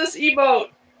 I love this emote.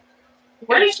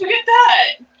 Where did you get that?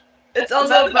 It's on Is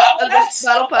that the the Battle Pass?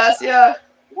 Battle Pass, yeah.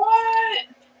 What?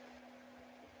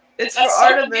 It's That's for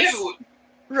so Artemis. cute.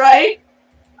 Right?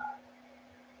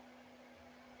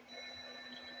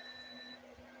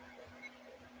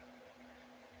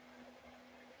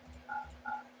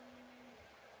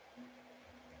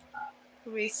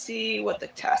 Let me see what the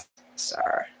tasks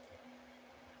are.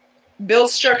 Build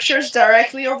structures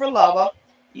directly over lava.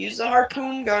 Use the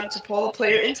harpoon gun to pull a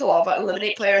player into lava.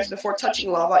 Eliminate players before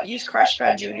touching lava. Use crash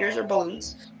pad juniors or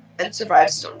balloons. And survive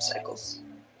storm cycles.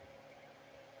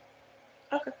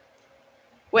 Okay.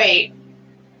 Wait.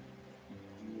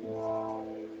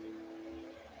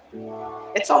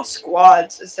 It's on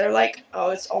squads. Is there like... Oh,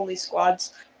 it's only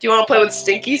squads. Do you want to play with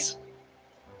Stinkies?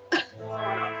 Okay.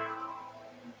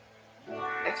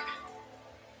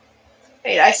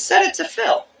 Wait, I set it to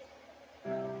fill.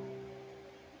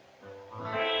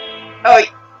 Oh,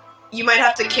 you might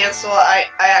have to cancel. I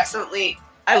accidentally...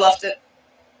 I left it.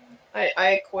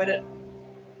 I quit it.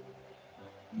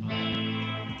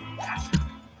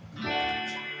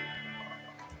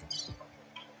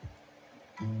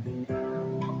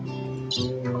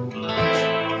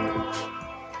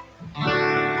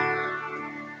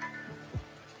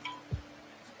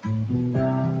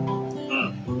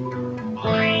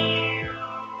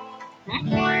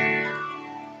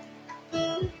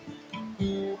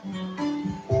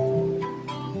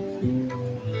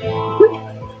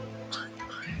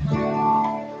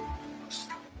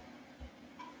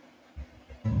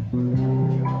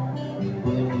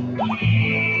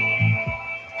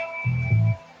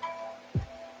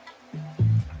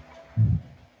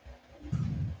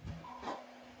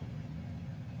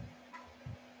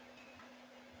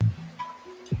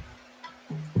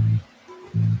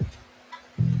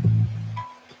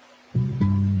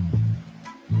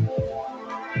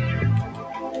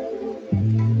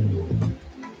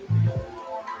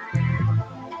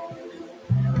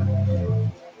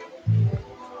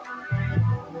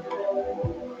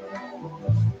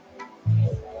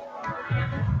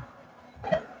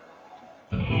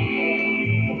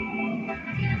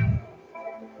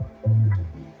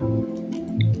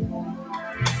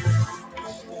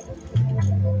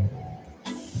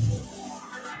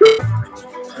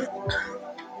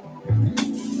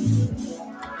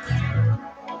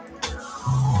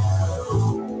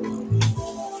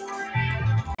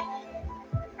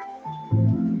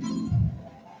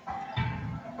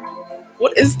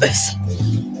 What is this?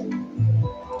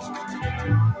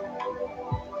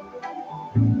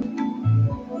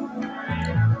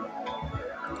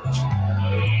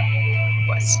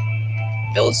 Quest.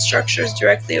 Build structures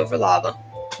directly over lava.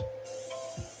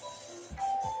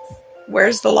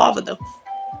 Where's the lava, though?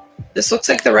 This looks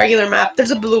like the regular map.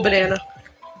 There's a blue banana.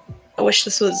 I wish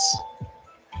this was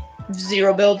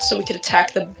 0 build so we could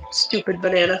attack the stupid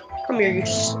banana. Come here, you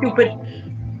stupid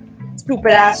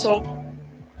asshole.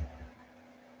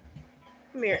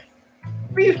 Come here.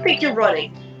 Where do you think you're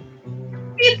running?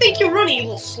 Where do you think you're running, you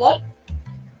little slut?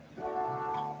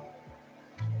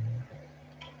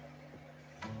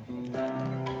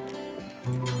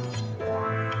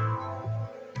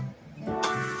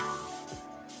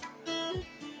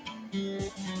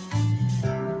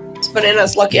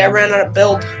 Bananas, lucky I ran out of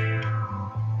build.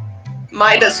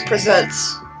 Midas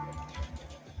presents.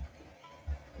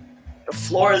 The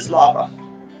floor is lava.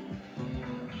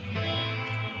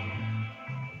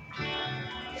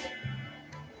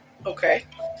 Okay.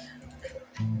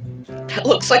 That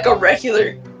looks like a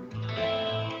regular...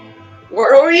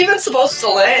 Where are we even supposed to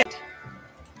land?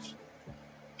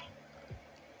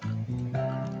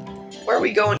 Where are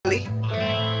we going, Lee?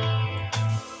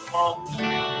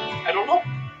 I don't know.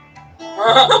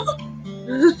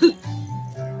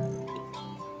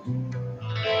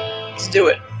 Let's do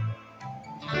it.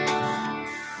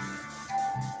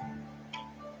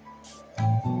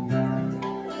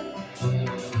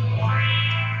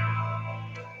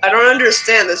 I don't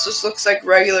understand. This just looks like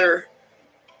regular...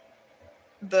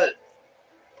 But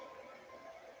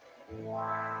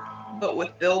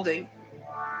with building.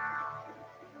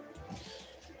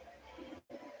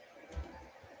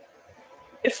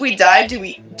 If we die, do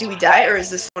we die, or is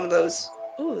this one of those?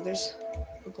 Oh, there's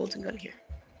a golden gun here.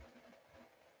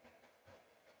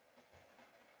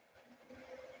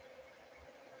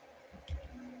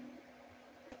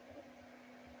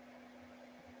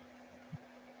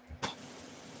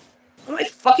 Oh my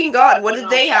fucking god! What did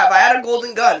they have? I had a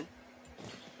golden gun.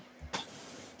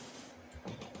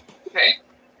 Okay.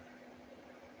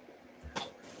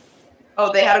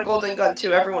 Oh, they had a golden gun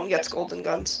too. Everyone gets golden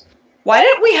guns. Why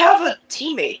didn't we have a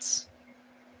teammates?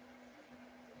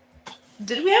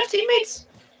 Did we have teammates?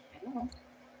 I'm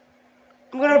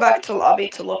gonna go back to lobby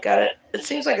to look at it. It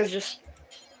seems like it's just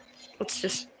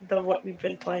what we've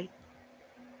been playing.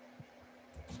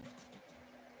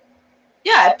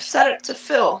 Yeah, I set it to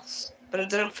fill, but it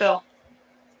didn't fill.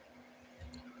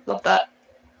 Love that.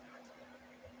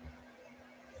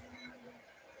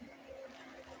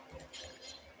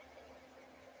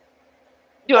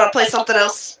 You want to play something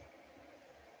else?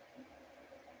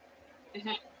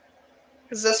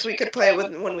 Because this we could play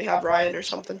with when we have Ryan or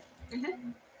something.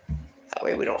 That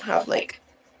way we don't have like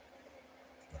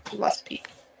less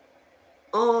people.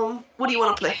 What do you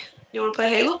want to play? You want to play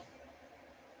Halo?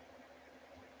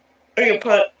 Or you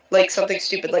put like something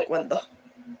stupid like when the.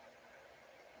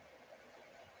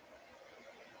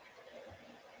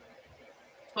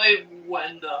 Play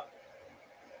Wenda.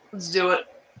 Let's do it.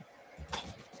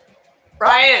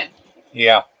 Ryan,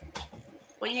 Yeah.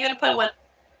 when are you gonna play when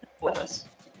with us?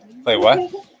 Play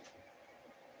what?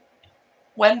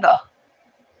 Wenda.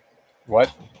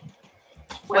 What?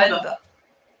 Wenda.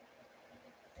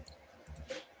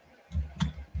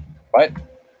 What?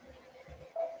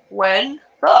 When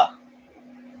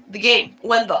the game.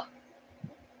 Wenda.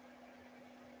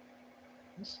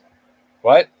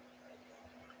 What?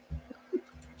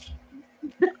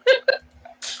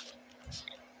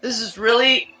 This is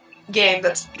really a game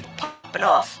that's popping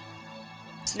off.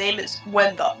 Its name is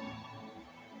Wenda.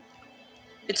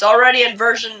 It's already in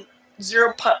version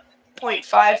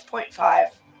 0.5.5.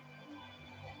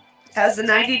 Has a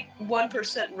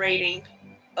 91% rating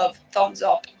of thumbs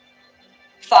up.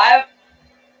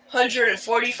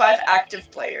 545 active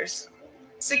players.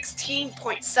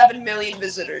 16.7 million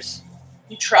visitors.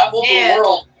 You traveled the And-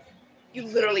 world. You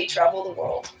literally travel the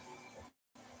world.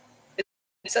 It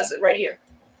says it right here.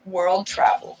 World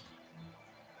travel.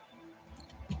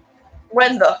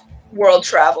 When the world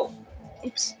travel.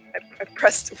 Oops. I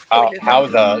pressed. How do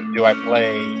I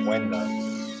play Wenda?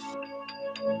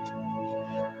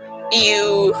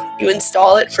 You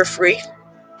install it for free.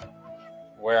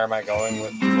 Where am I going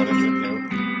with? What does it do?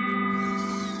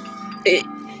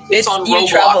 It's on you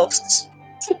Roblox.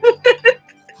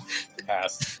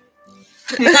 Pass.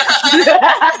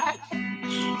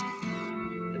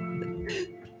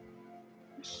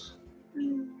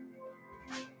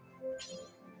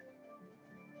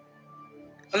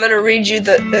 I'm gonna read you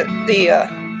the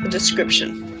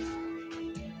description.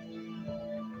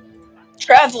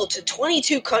 Travel to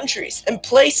 22 countries and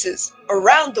places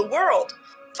around the world.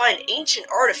 Find ancient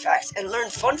artifacts and learn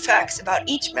fun facts about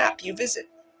each map you visit.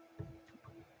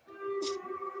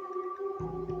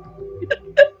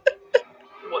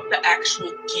 What the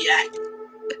actual get?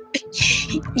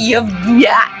 You've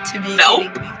got to be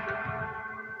Nope. kidding me.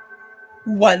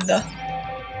 What the?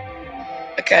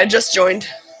 Okay, I just joined.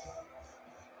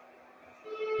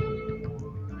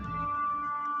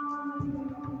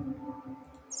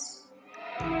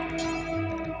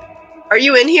 Are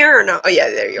you in here or no? Oh yeah,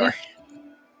 there you are.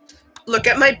 Look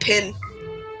at my pin.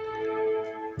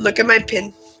 Look at my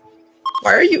pin.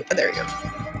 Why are you? Oh, there you go.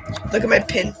 Look at my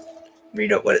pin.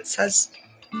 Read out what it says.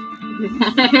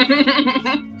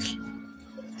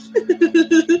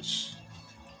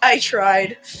 I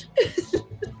tried.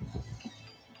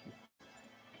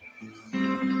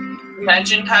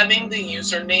 Imagine having the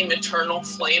username Eternal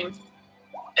Flame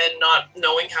and not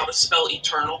knowing how to spell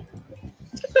eternal.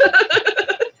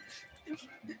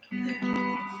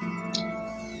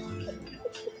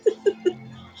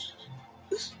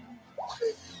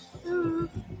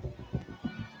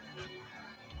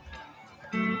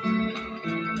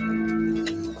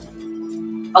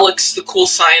 Alex the Cool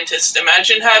Scientist.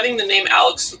 Imagine having the name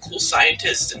Alex the Cool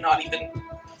Scientist and not even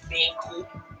being cool.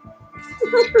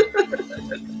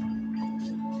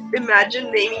 Imagine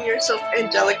naming yourself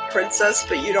Angelic Princess,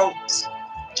 but you don't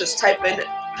just type in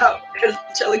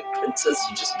Angelic Princess,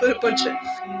 you just put a bunch of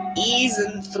E's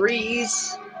and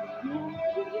 3's.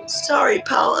 Sorry,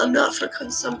 pal, I'm not for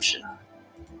consumption.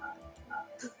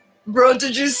 Bro,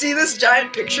 did you see this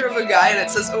giant picture of a guy and it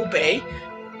says obey?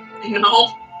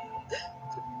 No.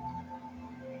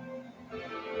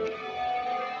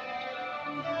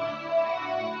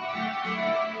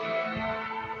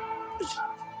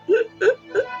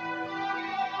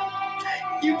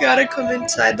 You gotta come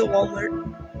inside the Walmart.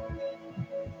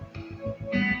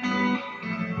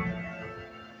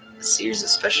 Series of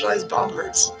specialized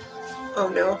bombers. Oh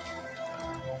no.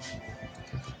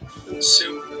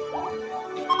 Soup.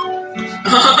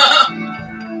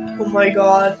 Oh my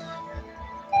god.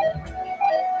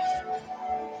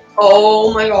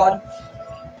 Oh my god.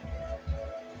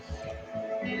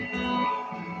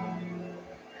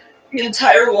 The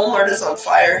entire Walmart is on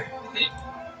fire.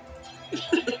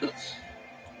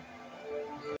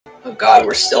 Oh god,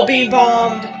 we're still being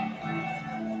bombed.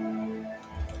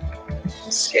 I'm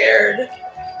scared.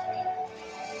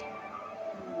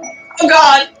 Oh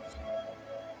god!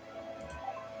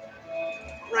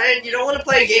 Ryan, you don't want to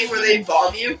play a game where they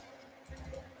bomb you?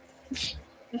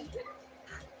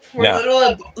 Where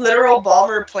No. literal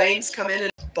bomber planes come in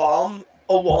and bomb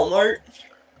a Walmart?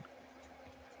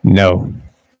 No.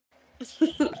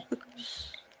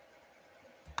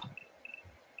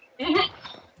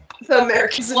 The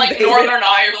Americans It's like invaded. Northern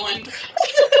Ireland.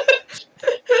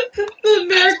 The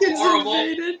Americans horrible.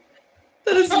 invaded.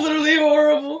 That is literally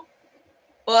horrible.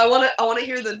 Well, I wanna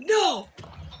hear the no.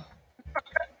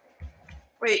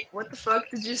 Wait, what the fuck?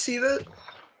 Did you see that?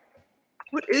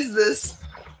 What is this?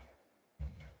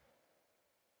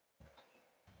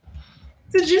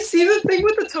 Did you see the thing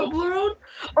with the Toblerone?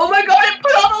 Oh my god, it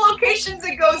put all the locations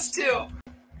it goes to!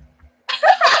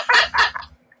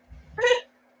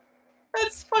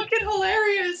 That's fucking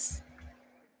hilarious.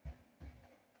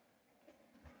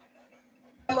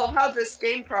 I love how this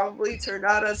game probably turned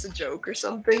out as a joke or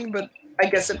something, but I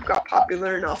guess it got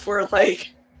popular enough where,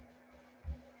 like,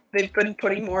 they've been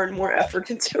putting more and more effort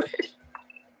into it.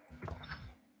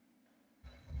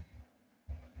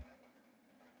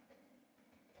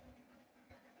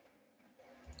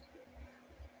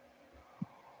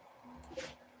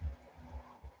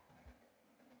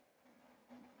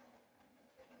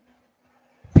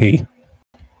 P.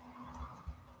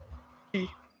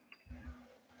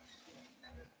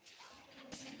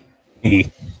 E.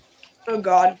 Oh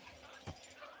god.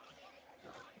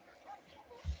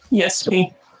 Yes,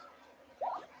 me.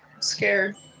 I'm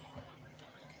scared.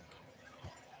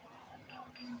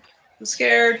 I'm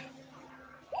scared.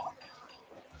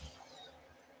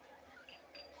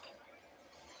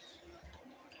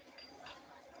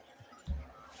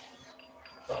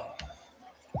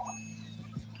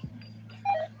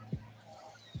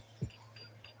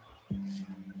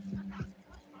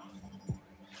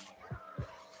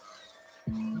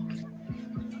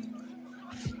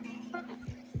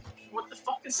 What the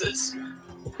fuck is this?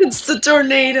 It's the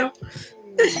tornado.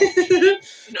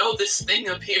 No, this thing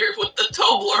up here with the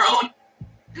Toblerone.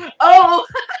 Oh!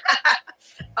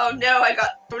 Oh no, I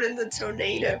got thrown in the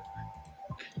tornado.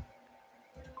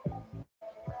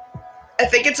 I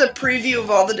think it's a preview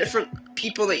of all the different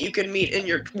people that you can meet in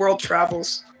your world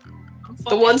travels.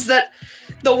 The one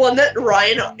that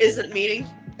Ryan isn't meeting.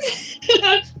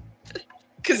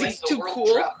 Because he's too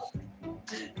cool.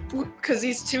 Because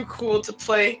he's too cool to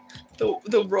play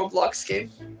the Roblox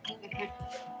game.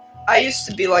 I used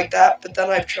to be like that, but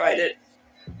then I've tried it.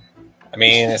 I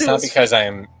mean, it's not because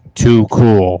I'm too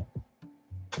cool.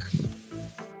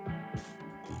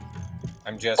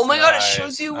 I'm just. Oh my god, it not-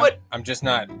 shows you what. I'm just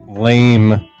not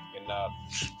lame enough.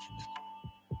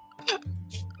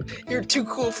 You're too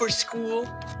cool for school.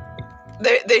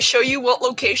 They show you what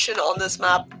location on this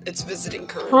map it's visiting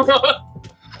currently.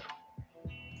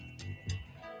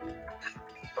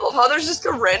 Oh, how there's just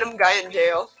a random guy in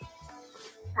jail.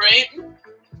 Right?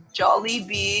 Jolly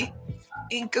Bee,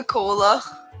 Inca Cola.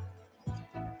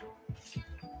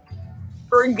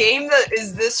 For a game that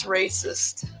is this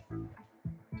racist,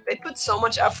 they put so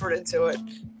much effort into it.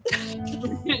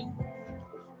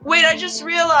 Wait, I just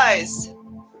realized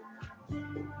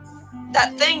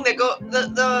that thing that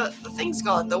the thing's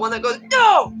gone. The one that goes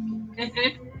no.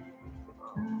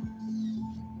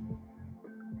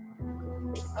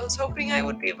 I was hoping I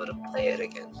would be able to play it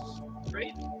again.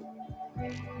 Right.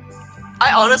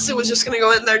 I honestly was just gonna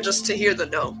go in there just to hear the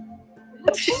no.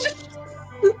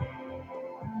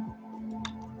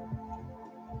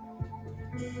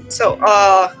 So,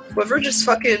 whoever just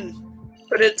fucking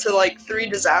put it to like 3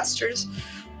 disasters.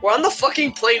 We're on the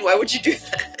fucking plane. Why would you do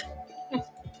that?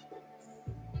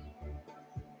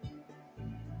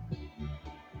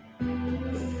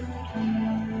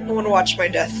 I want to watch my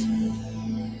death.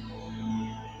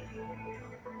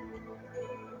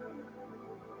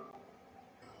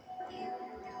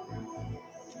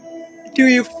 Do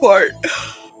you fart?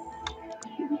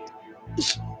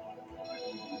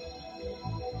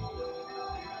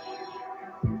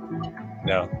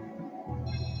 No.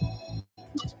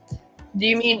 Do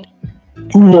you mean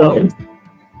No.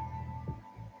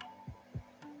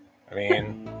 I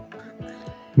mean,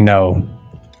 no.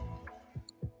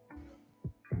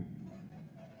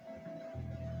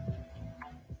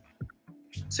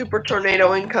 super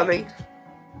tornado incoming?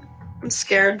 I'm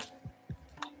scared.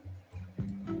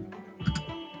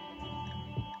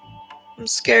 I'm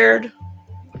scared.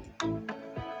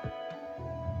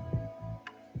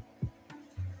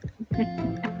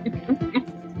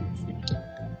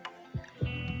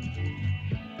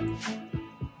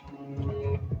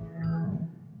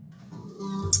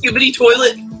 Skibbity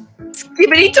toilet.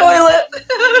 Skibbity toilet!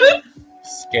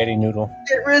 Sketty noodle.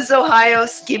 It was Ohio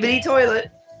skibbity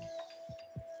toilet.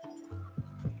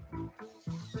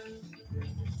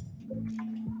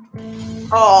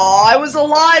 Oh, I was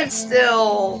alive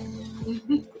still.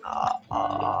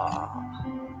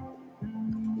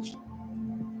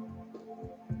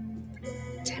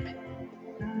 Damn it.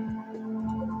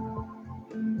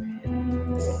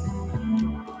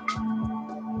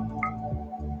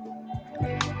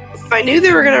 If I knew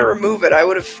they were gonna remove it, I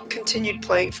would have continued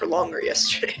playing for longer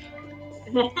yesterday.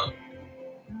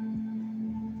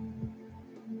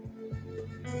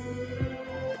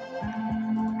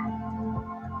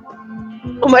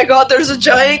 Oh my god, there's a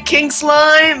giant king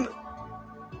slime!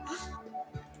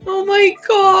 Oh my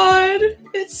god,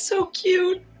 it's so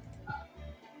cute.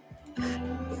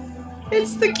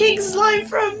 It's the king slime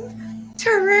from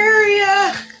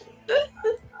Terraria!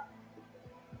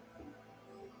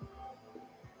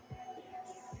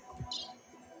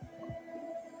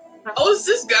 How is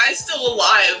this guy still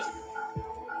alive?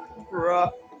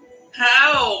 Bruh.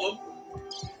 How?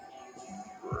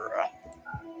 Bruh.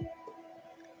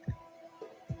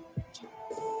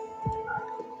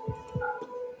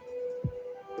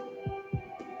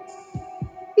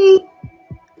 Beep.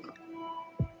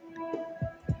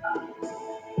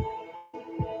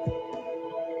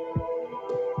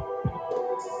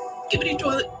 Skibbity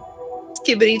toilet.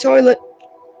 Skibbity toilet.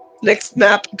 Next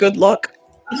map, good luck.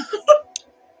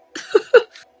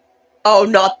 Oh,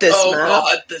 not this Oh map.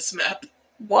 god, this map.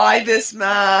 Why this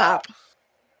map?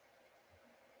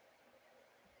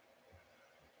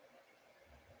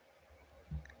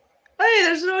 Hey,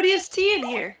 there's an ODST in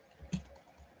here.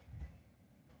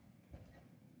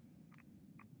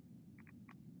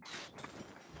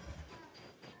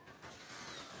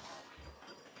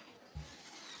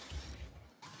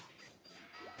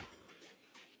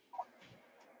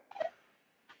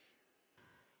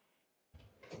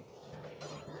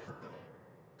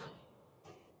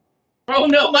 Oh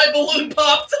no, my balloon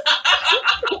popped!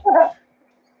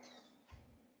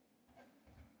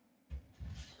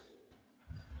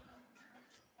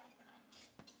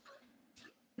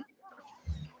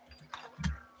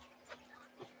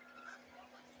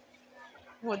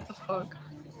 What the fuck?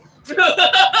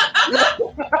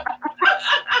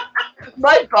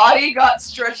 My body got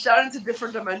stretched out into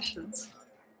different dimensions.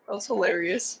 That was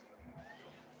hilarious.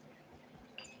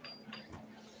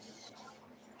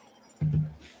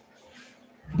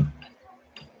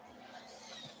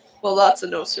 Well, lots of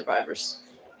no survivors.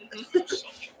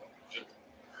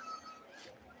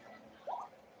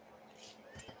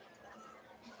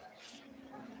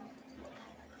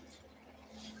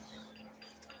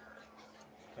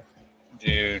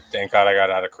 Dude, thank God I got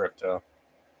out of crypto.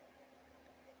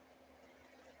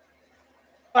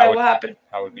 Alright, what happened?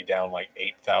 I would be down like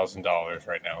 $8,000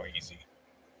 right now, easy.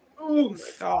 Oh my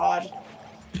god.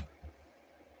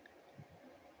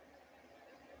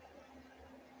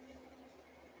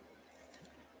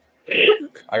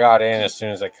 I got in as soon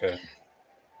as I could,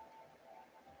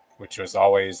 which was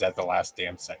always at the last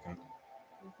damn second.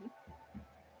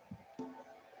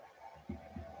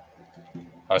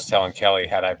 I was telling Kelly,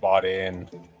 had I bought in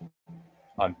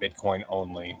on Bitcoin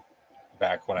only.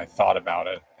 Back when I thought about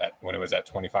it, when it was at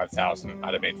 25,000,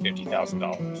 I'd have made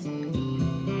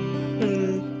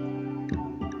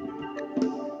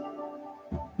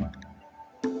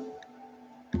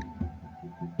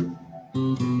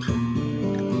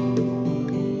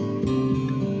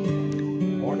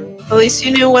At least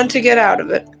you knew when to get out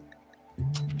of it.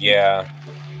 Yeah.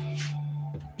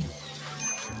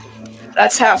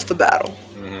 That's half the battle.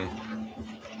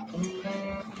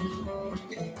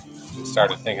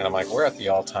 Started thinking, I'm like, we're at the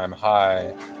all-time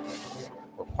high.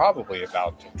 We're probably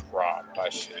about to drop. I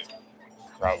should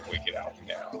probably get out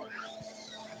now.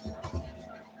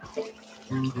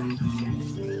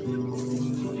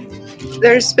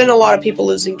 There's been a lot of people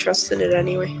losing trust in it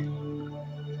anyway.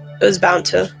 It was bound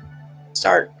to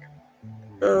start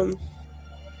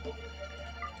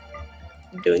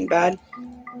doing bad.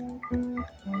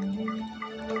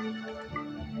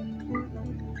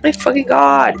 My fucking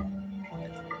god.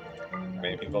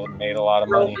 Many people have made a lot of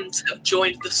money. Romans have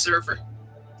joined the server.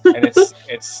 And it's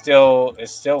still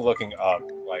looking up.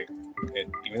 Like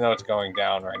even though it's going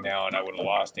down right now, and I would have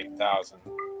lost 8,000.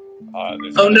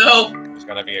 There's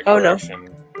gonna be a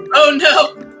correction. Oh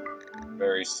no!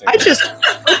 Very soon. I just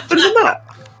opened them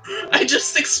up. I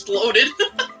just exploded.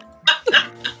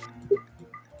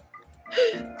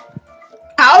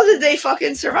 How did they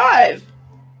fucking survive?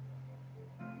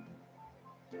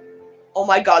 Oh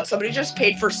my god, somebody just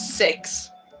paid for 6.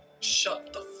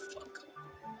 Shut the fuck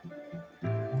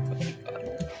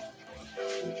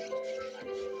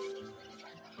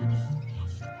up.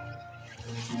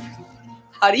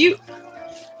 How do you...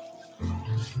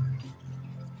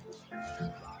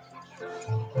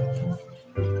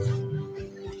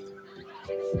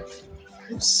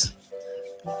 Oops.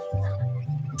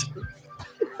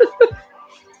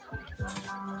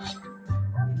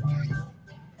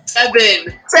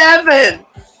 Seven!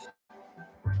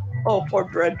 Oh, poor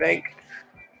bread bank.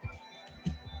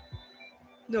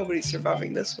 Nobody's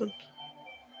surviving this one.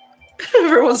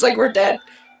 Everyone's like, we're dead.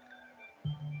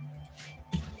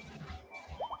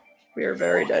 We are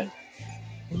very dead.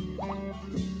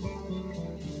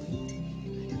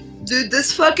 Dude,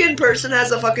 this fucking person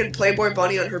has a fucking Playboy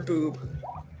bunny on her boob.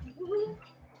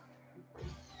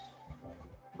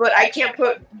 But I can't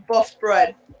put buff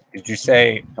bread. Did you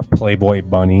say a Playboy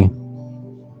bunny?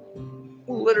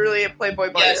 Literally a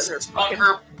Playboy bunny on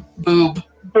her boob.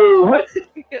 Boob.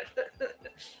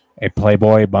 A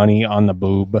Playboy bunny on the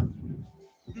boob.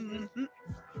 Mm-hmm.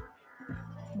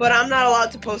 But I'm not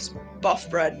allowed to post buff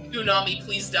bread. Tsunami,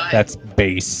 please die. That's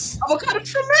base. Avocados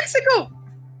from Mexico!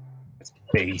 It's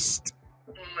based.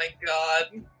 Oh my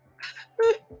god.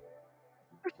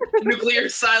 Nuclear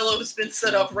silo has been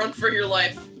set up. Run for your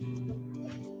life.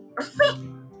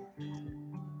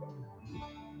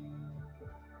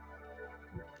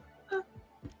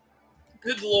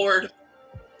 Good lord.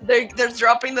 They're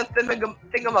dropping the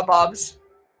thingamabobs.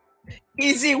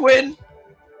 Easy win.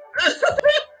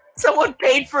 Someone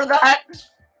paid for that.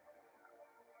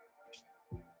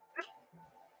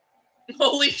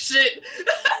 Holy shit.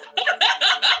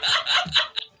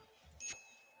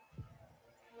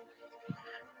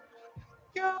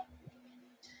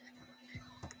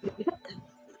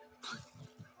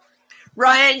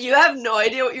 Ryan, you have no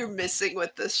idea what you're missing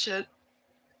with this shit.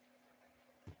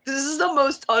 This is the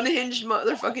most unhinged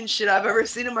motherfucking shit I've ever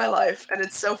seen in my life, and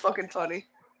it's so fucking funny.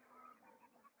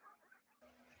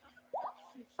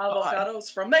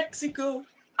 Avocados from Mexico.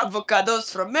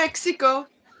 Avocados from Mexico.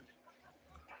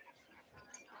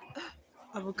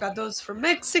 Avocados from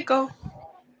Mexico.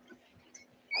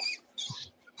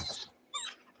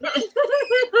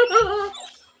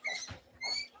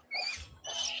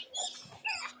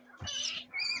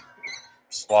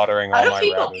 Slaughtering all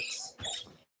my rabbits.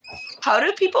 How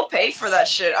do people pay for that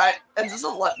shit? It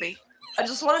doesn't let me. I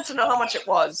just wanted to know how much it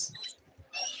was.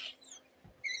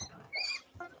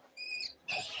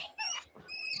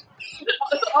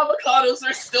 Avocados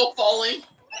are still falling.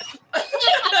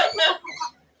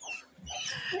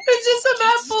 It's just a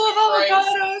map full of Christ.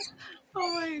 avocados.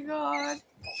 Oh my god.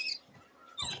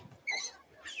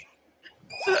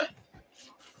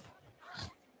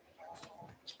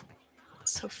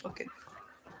 So fucking.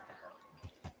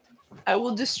 I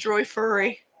will destroy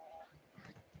furry.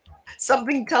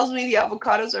 Something tells me the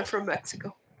avocados are from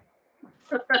Mexico.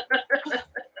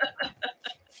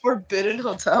 Forbidden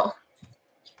Hotel.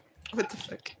 What the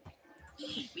fuck?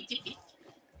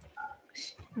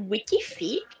 Wiki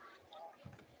feet?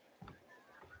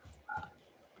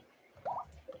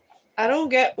 I don't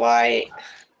get why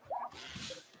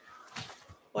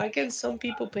can some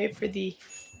people pay for the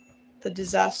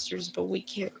disasters but we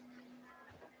can't?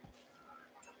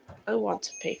 I want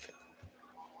to pay for them.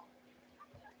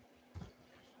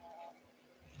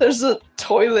 There's a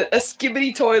toilet, a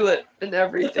skibbity toilet, and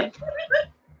everything.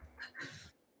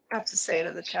 I have to say it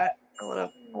in the chat. I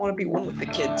wanna be one with the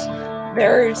kids.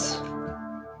 There's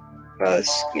a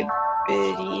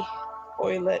skibbity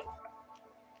toilet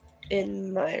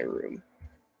in my room.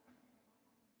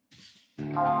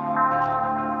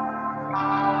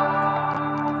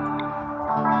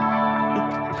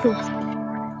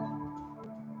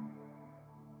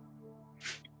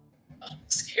 I'm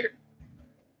scared.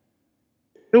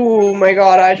 Oh my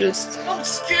god, I'm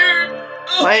scared.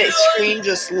 Oh, my God. screen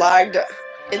just lagged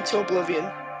into oblivion.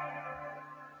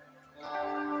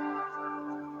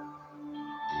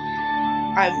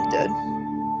 I'm dead.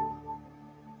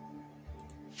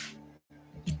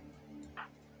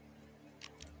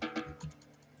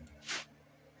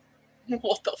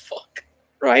 What the fuck?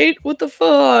 Right? What the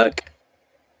fuck?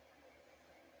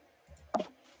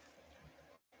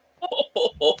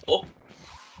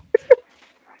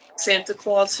 Santa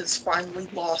Claus has finally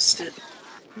lost it.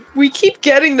 We keep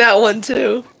getting that one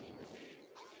too.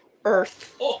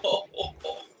 Earth.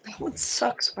 That one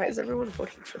sucks. Why is everyone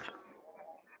voting for that?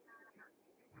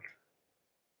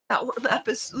 That one map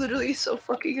is literally so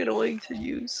fucking annoying to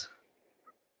use.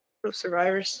 No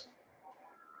survivors.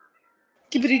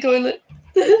 Skibbity toilet.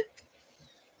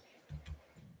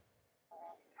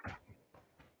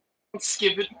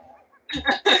 Skip it.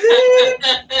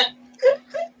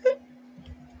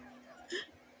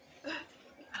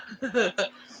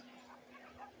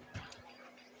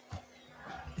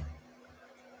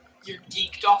 You're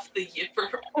geeked off the yipper.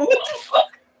 What the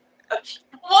fuck?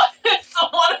 What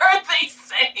are they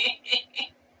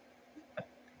saying?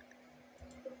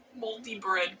 Moldy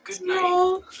bread, good night.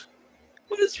 No.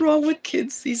 What is wrong with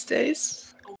kids these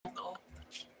days? Oh no.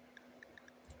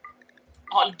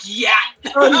 On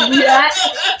Gyat. On Gyat?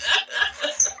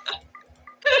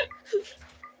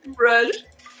 Bread.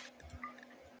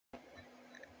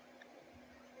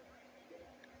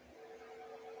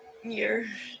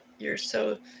 You're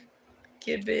so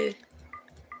gibbity.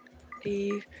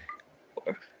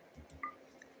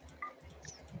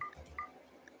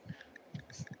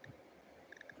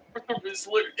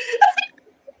 Rizzler.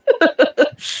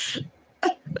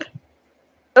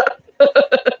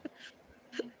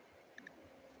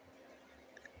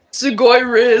 Sugoi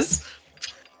Riz.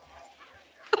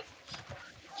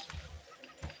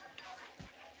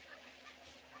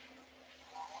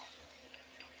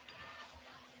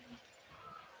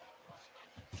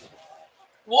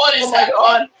 What is Oh my happening?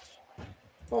 god.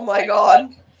 Oh my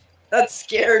god. That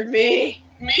scared me.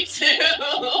 Me too.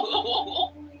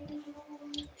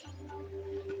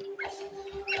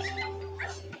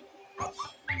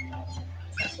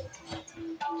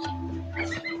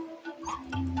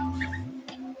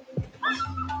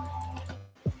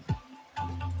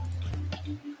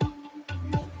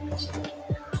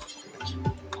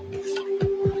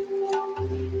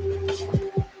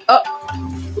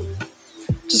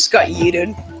 Just got yeeted.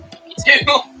 Me too.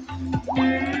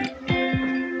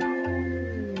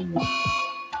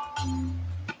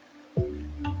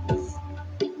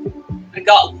 I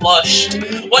got lushed.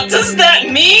 What does that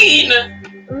mean?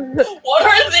 What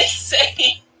are they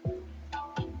saying?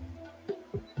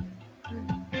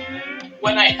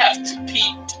 When I have to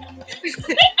pee.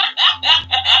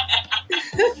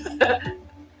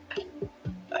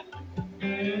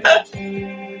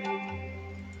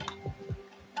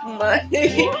 My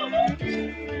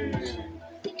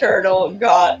turtle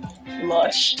got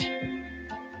lushed. I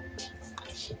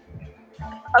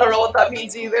don't know what that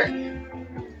means either.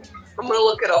 I'm gonna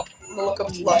look it up. I'm gonna look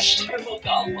up lushed. Turtle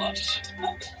got lushed.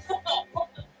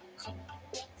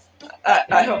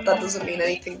 I hope that doesn't mean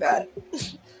anything bad.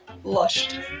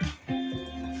 Lushed.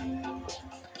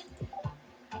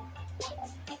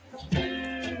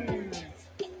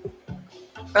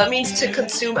 That means to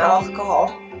consume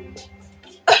alcohol.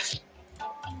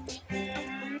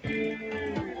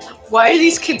 Why are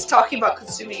these kids talking about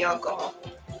consuming alcohol?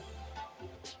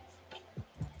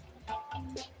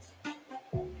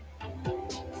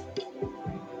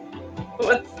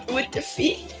 With the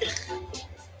feet?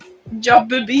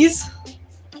 Jobbies?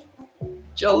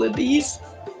 Jollibees?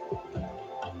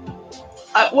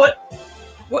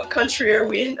 What country are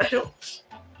we in? I don't...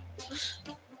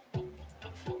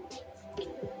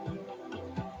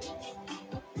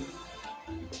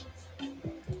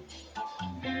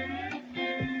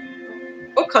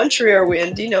 What country are we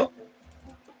in? Do you know?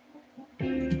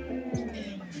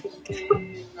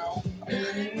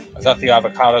 I thought the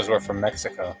avocados were from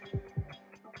Mexico.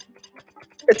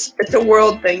 It's a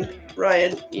world thing,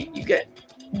 Ryan. You get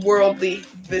worldly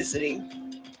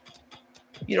visiting.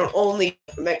 You don't only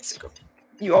go to Mexico.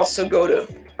 You also go to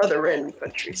other random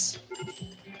countries.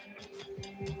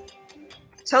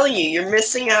 telling you, you're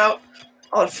missing out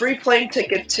on free plane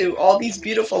ticket to all these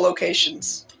beautiful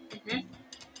locations. Mhm.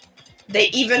 They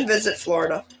even visit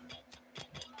Florida.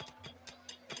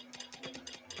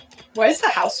 Why is the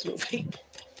house moving?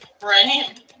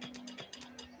 Right?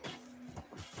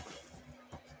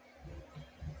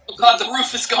 Oh god, the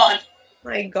roof is gone.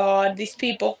 My God, these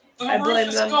people. The I roof blame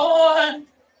is them. gone.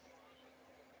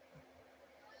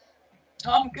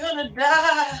 I'm gonna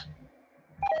die.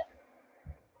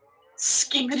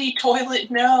 Skibbity toilet,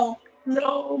 no.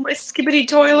 No, my skibbity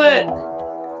toilet.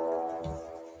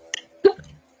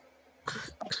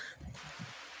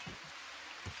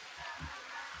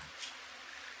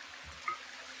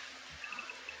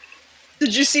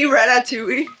 Did you see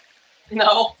Ratatouille?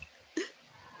 No.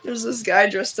 There's this guy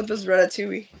dressed up as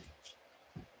Ratatouille.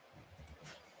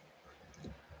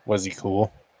 Was he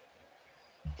cool?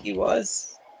 He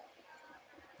was.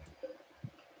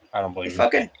 I don't They believe you.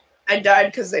 fucking. I died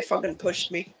because they fucking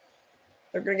pushed me.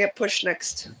 They're gonna get pushed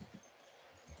next.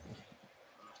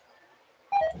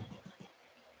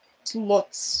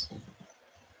 Sluts.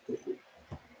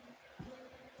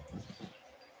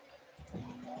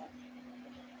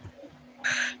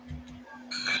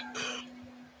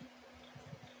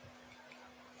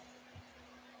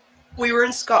 We were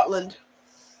in Scotland.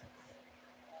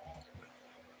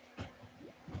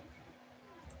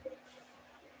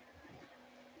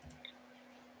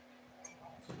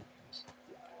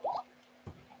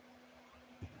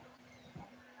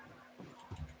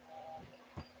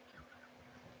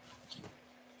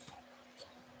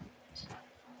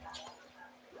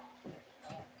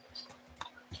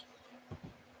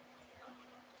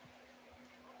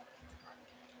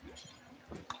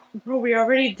 Bro, we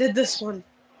already did this one.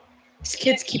 These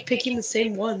kids keep picking the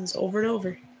same ones over and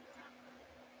over.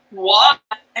 Why?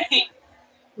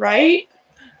 Right?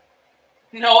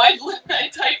 No, I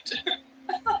typed.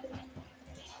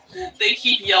 They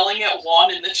keep yelling at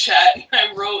Juan in the chat, and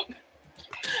I wrote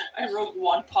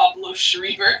Juan Pablo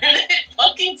Schreiber, and it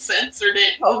fucking censored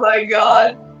it. Oh my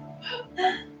God.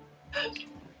 Oh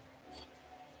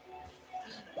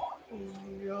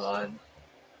my God.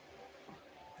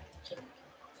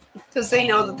 Because they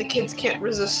know that the kids can't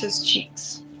resist his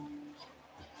cheeks.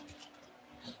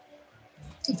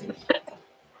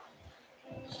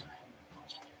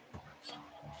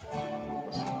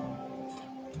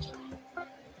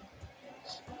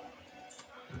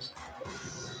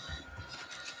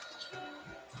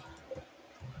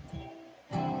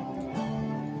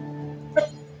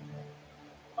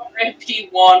 RIP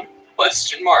Juan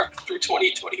question mark through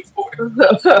 2024.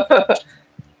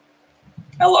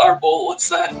 LR Bowl, what's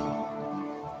that?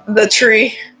 The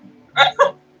tree.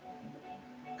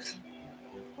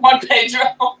 Juan Pedro.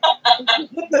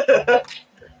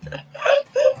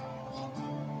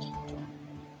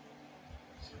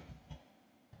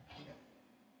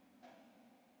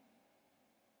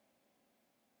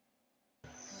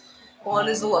 Juan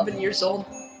is 11 years old.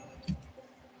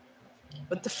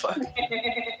 What the fuck?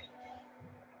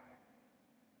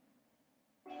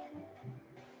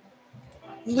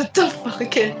 What the fuck?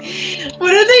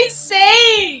 What are they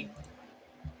saying?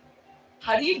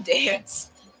 How do you dance?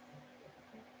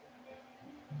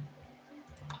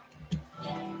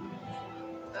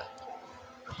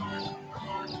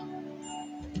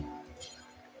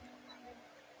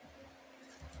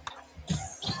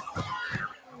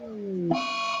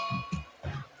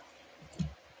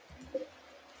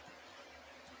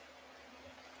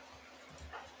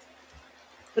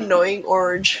 Annoying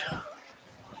orange.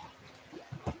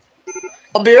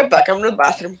 I'll be right back. I'm in the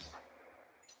bathroom.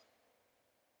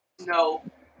 No.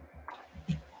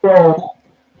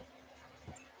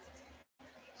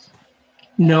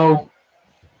 No.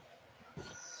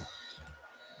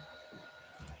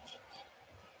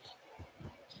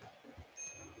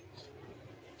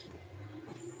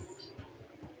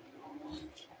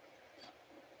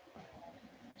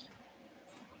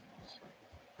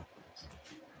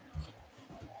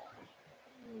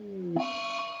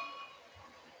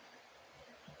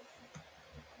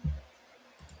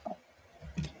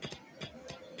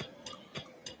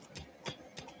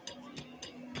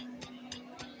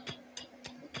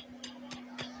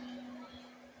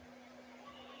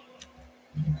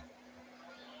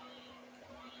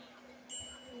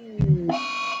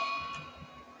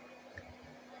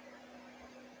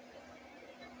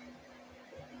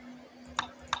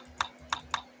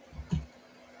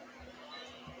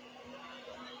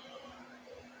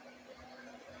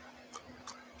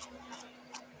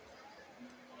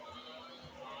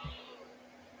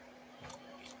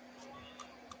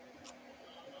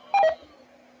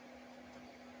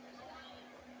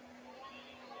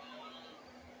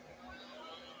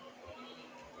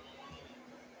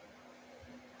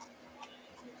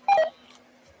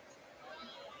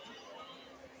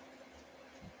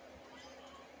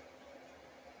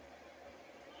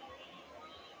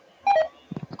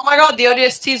 my god, the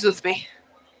ODST's with me.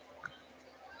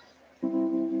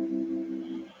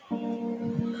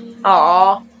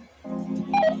 Aww.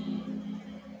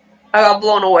 I got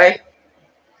blown away.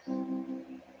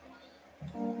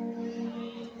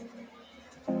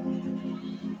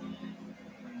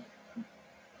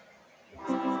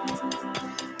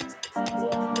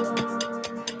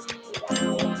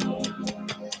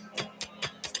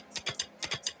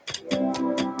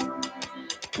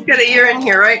 Get it, you're in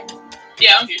here, right?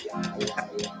 Yeah, I'm here.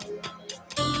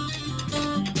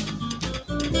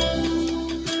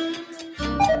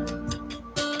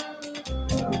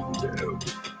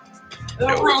 The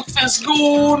roof is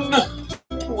gone.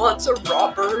 Who wants a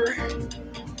robber?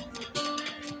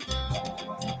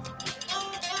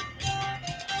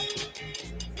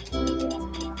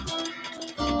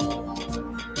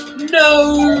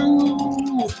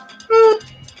 No.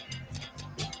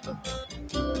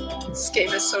 This game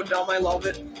is so dumb, I love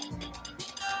it.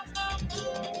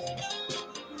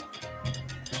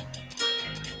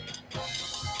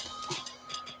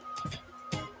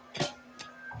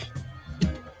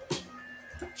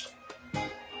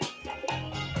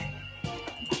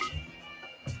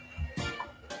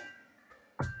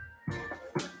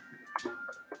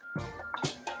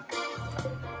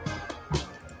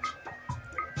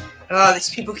 Ah, these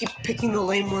people keep picking the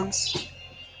lame ones.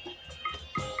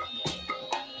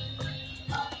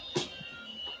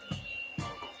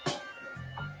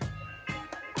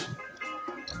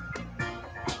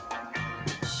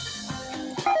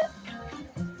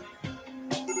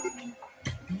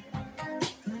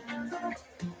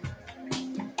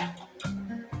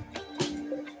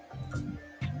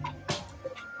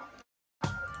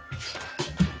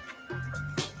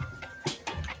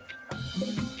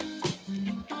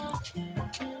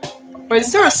 Wait,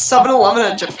 is there a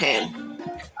 7-Eleven in Japan?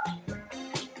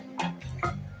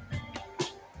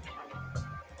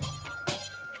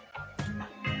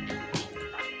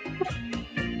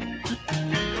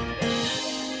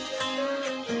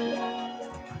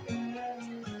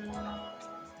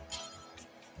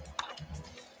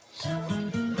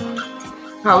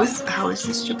 How is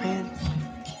this Japan?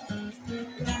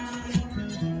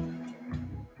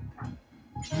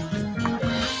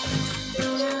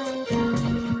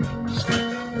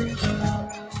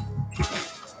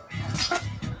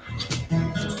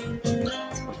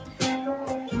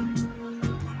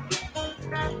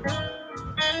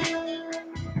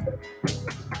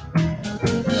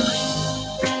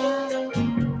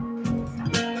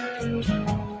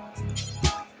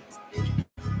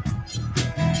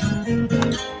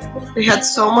 They had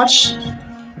so much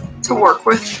to work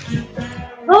with.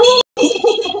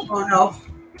 Oh no.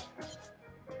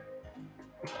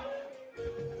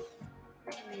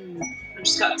 I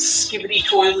just got skibbity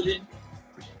toileted.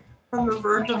 On the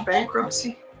verge of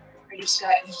bankruptcy. I just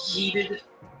got yeeted.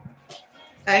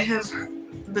 I have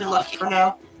been lucky for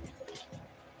now.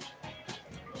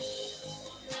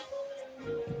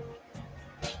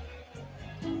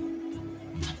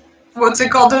 What's it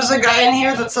called? There's a guy in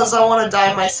here that says I want to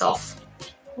die myself.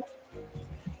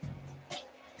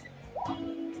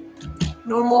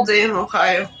 Normal day in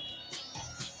Ohio.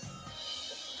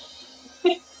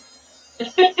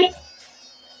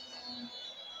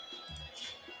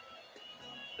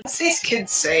 What's these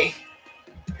kids say?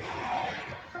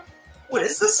 What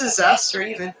is this disaster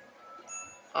even?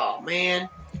 Oh man.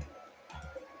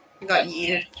 I got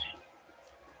yeeted.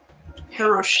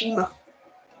 Hiroshima.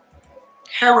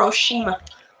 Hiroshima.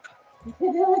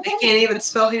 I can't even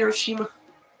spell Hiroshima.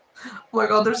 Oh my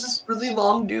god, there's this really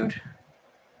long dude.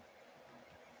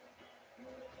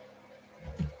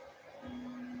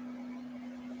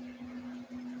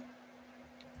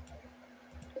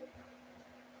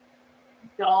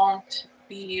 Don't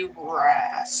be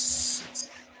racist.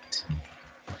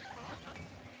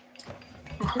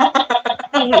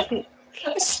 I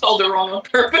spelled it wrong on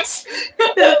purpose.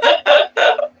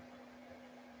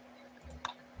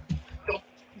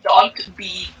 Don't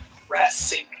be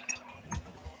racist.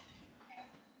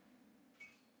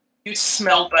 You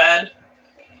smell bad.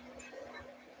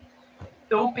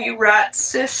 Don't be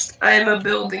racist. I am a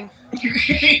building.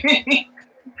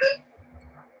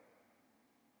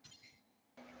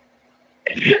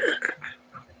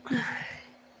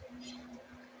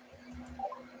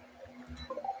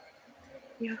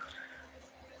 Yeah.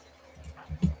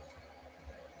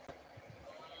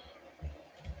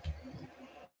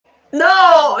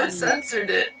 No, it censored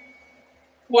it.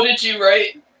 What did you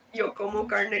write? Yo como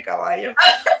carne caballo.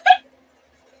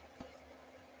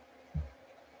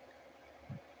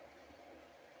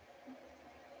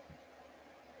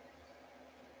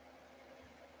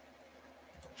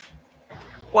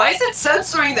 Why is it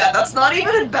censoring that? That's not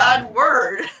even a bad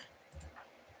word.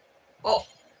 Well,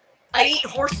 I eat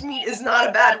horse meat is not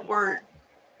a bad word.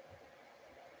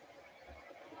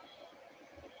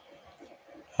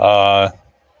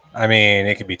 I mean,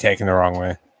 it could be taken the wrong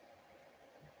way.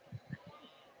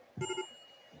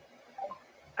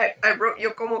 I wrote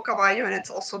Yo como caballo and it's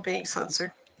also being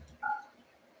censored.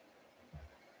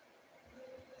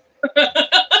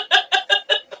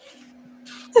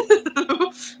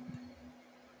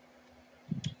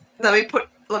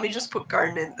 Let me just put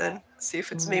garden in then. See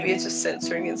if maybe it's just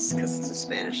censoring it because it's in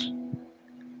Spanish.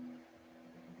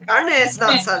 Carne is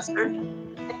not censored.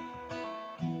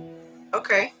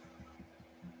 Okay.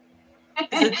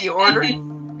 Is it the order?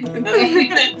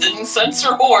 It didn't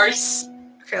censor horse.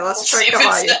 Okay, let's try See if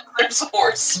caballo. it censors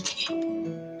horse.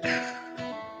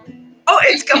 Oh,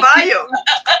 it's caballo!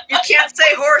 You can't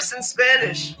say horse in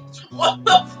Spanish. What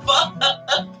the fuck?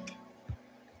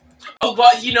 Oh,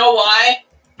 but you know why?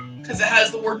 Because it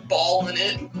has the word ball in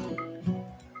it.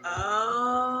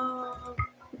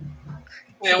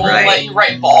 They won't let you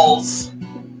write balls.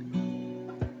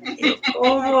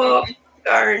 Como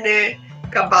carne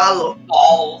caballo.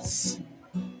 Balls.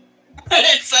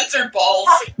 It censored balls.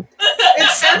 It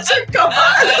censored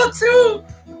caballo too!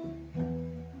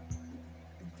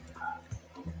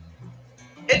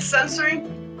 It's censoring.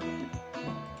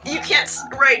 You can't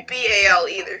write BAL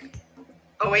either.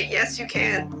 Oh wait, yes you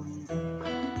can.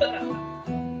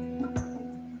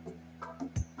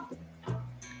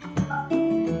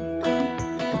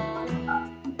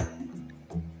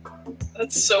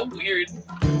 That's so weird.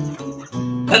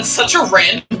 That's such a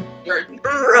random word.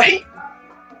 Right?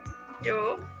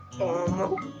 Yo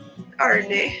como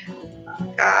carne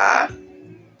caballo.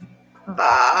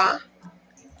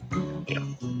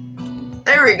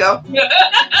 There we go.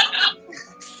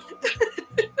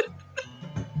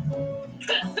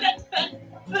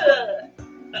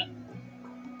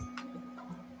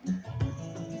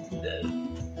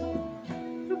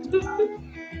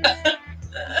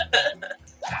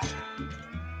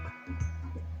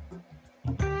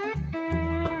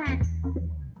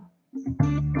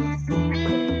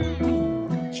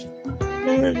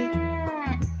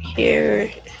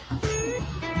 Here,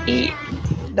 eat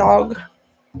dog.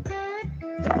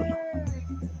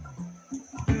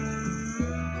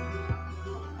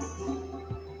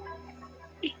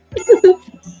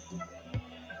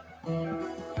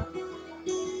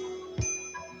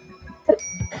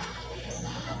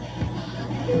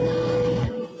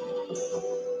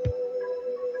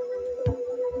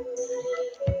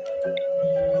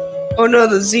 Oh no,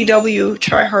 the ZW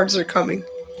tryhards are coming.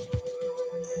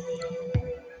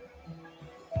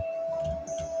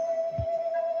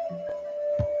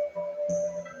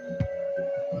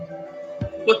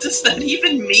 What does that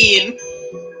even mean?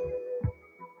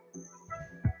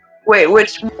 Wait,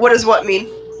 what does what mean?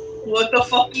 What the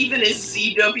fuck even is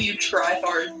ZW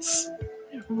tryhards?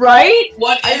 Right?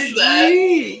 What is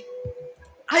that?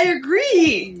 I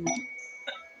agree.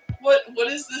 What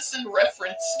is this in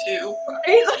reference to?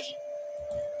 Right? Like,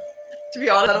 to be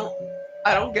honest,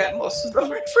 I don't get most of the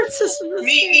references in this game.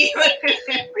 Me either.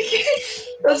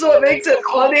 That's what makes it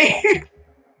funny.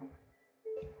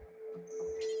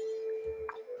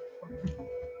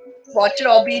 Watch it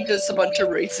all be just a bunch of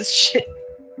racist shit.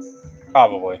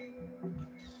 Probably.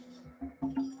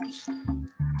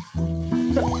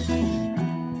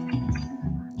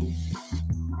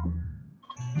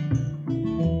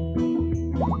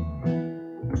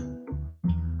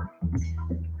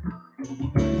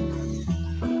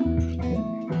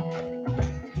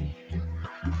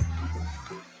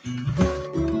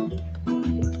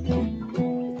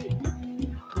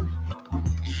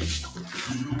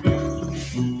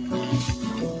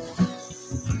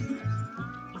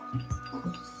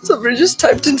 Somebody just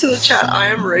typed into the chat, I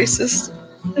am racist.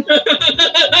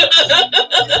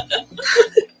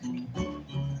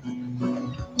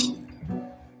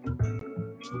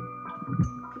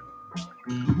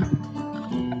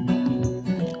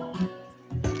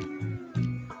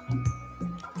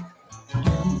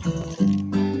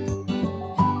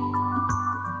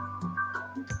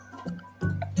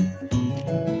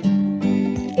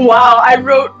 Wow, I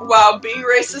wrote, wow, being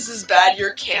racist is bad,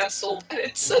 you're canceled, and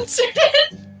it censored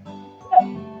it.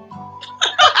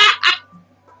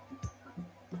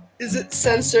 Is it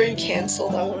censoring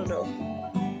canceled? I want to know.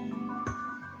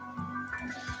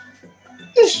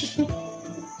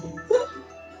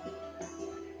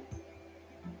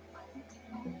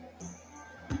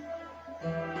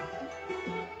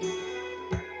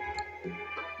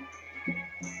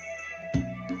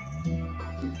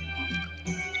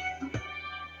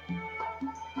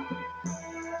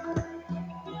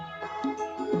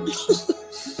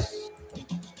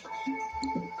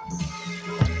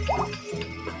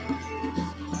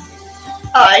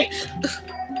 Hi.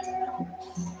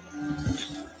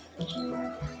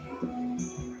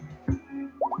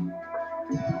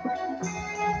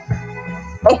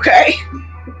 Okay.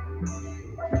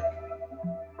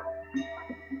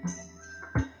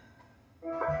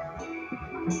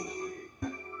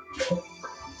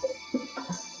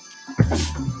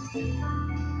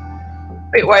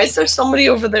 Wait, why is there somebody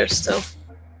over there still?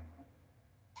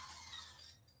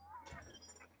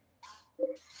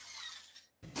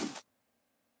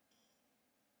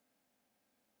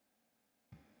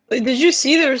 Wait, did you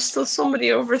see there was still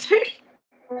somebody over there?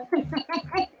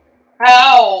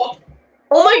 How?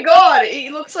 Oh my god, he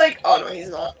looks like... Oh no, he's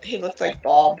not. He looked like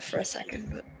Bob for a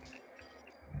second, but...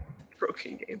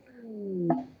 Broken game.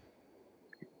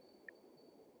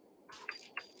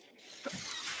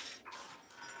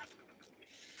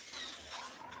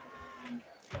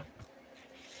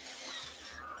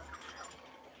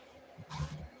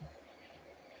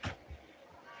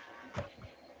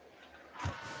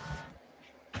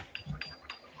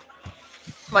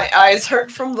 My eyes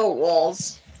hurt from the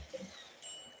walls.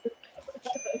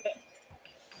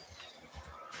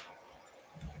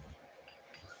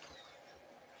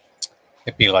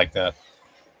 It'd be like that.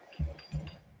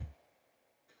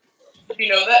 You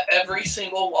know that every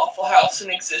single Waffle House in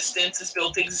existence is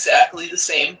built exactly the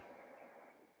same?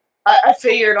 I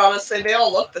figured, honestly, they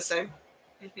all look the same.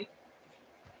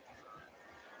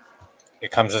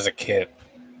 It comes as a kit.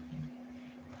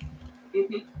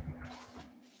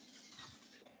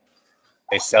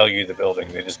 They sell you the building.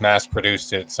 They just mass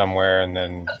produced it somewhere and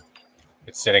then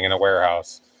it's sitting in a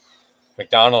warehouse.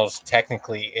 McDonald's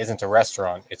technically isn't a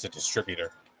restaurant, it's a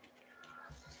distributor.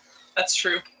 That's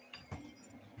true.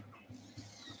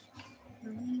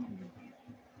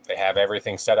 They have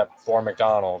everything set up for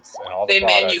McDonald's and all the They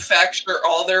products. manufacture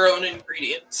all their own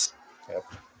ingredients. Yep.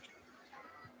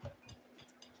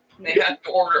 They have to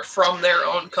order from their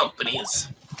own companies.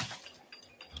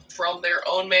 From their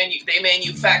own they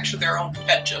manufacture their own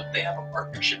ketchup. They have a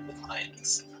partnership with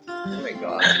Heinz. Oh my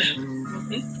god.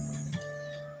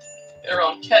 Their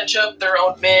own ketchup, their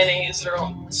own mayonnaise, their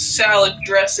own salad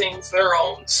dressings, their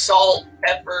own salt,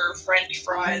 pepper, French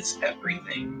fries,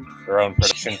 everything. Their own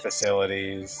production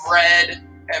facilities. Bread,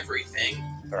 everything.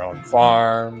 Their own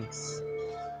farms.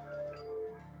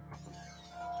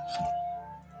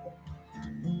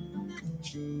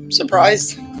 I'm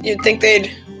surprised. You'd think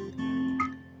they'd...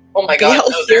 Oh my god, no,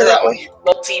 healthier they're that a way.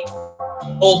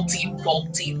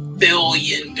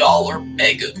 multi-billion-dollar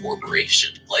mega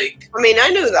corporation. Like, I mean, I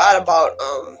knew that about,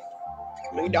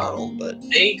 McDonald's, but...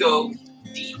 they go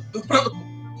deep.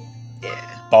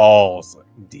 Yeah. Balls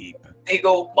deep. They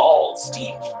go balls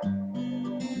deep.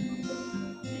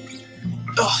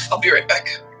 Oh, I'll be right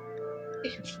back.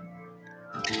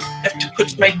 I have to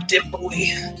put my dip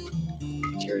away.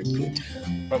 You're good.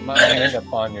 Put my hand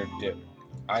up on your dip.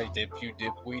 I dip, you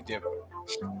dip, we dip.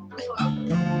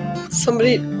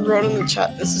 Somebody wrote in the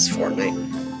chat, this is Fortnite.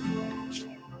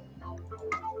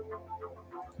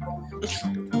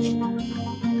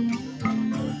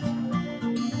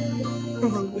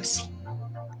 Among Us.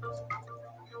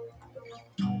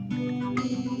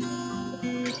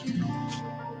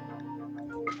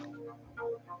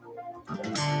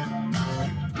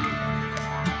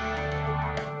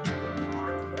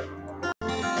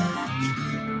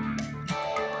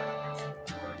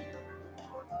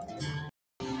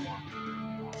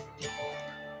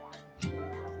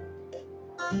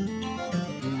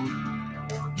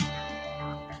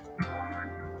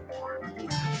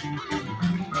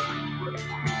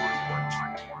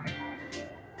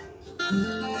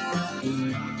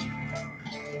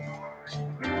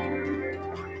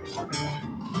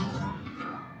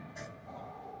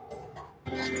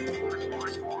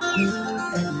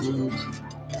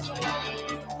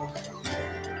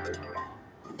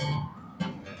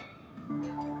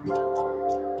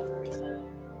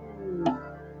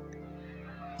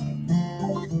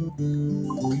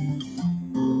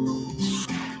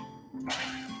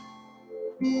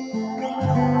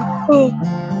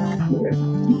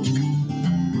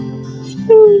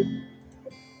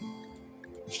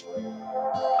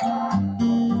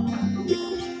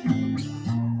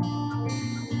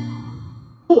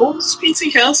 Rose Pizza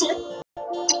Castle?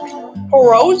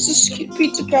 Rose is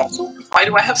Pizza Castle? Why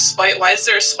do I have why is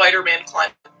there a Spider-Man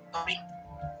climbing on me?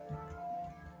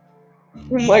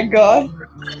 Oh my god.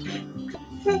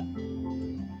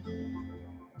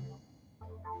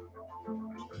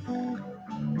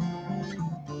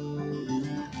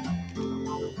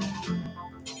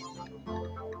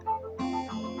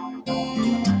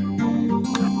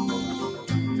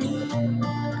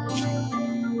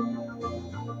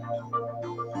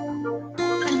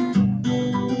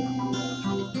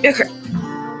 Okay.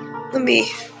 Let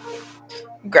me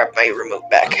grab my remote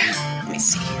back. Let me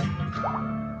see.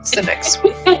 What's the next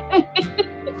one?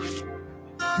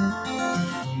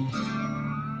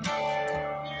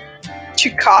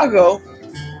 Chicago.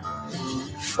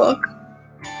 Fuck.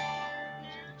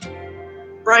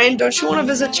 Brian, don't you want to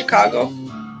visit Chicago?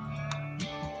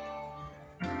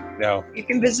 No. You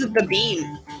can visit the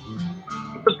Bean.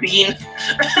 The Bean.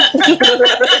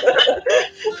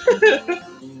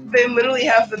 They literally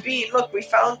have the Bean. Look, we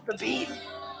found the Bean.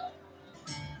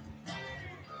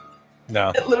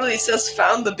 No. It literally says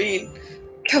found the Bean.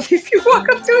 If you walk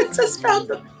up to it, it says found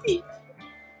the Bean.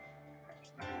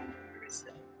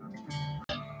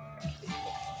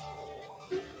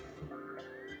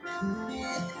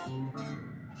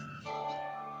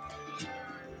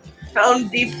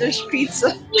 Found deep dish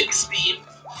pizza. Lick speed.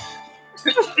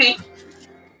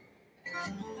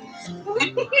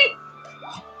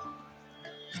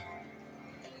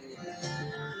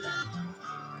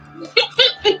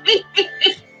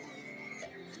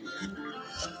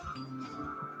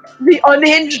 The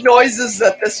unhinged noises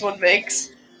that this one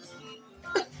makes.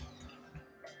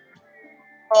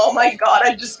 Oh my god,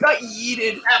 I just got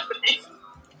yeeted. Happening.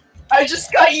 I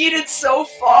just got yeeted so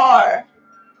far.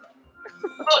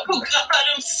 Oh god,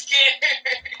 I'm scared.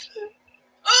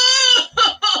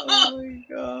 Oh my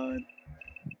god.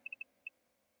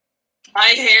 My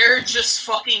hair just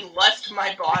fucking left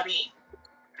my body.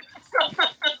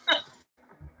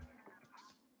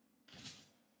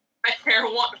 My hair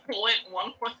went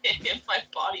one way and my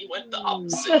body went the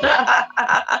opposite.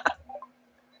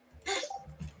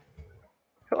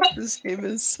 God, this game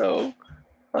is so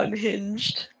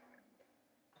unhinged.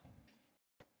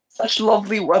 Such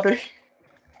lovely weather.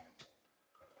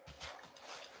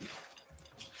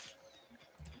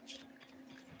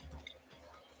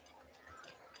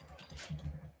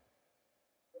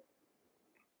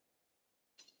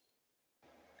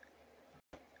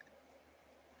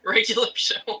 Regular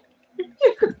show.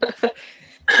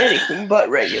 Anything but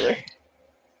regular.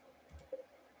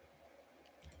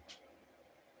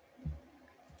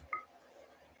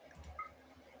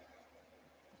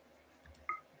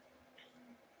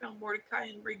 Found Mordecai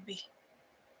and Rigby.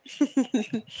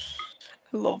 I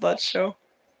love that show.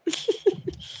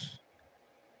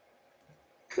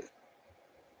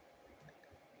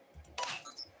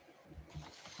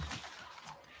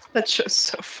 That show's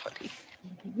so funny.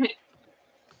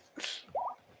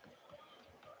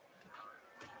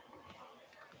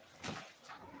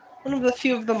 One of the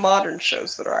few of the modern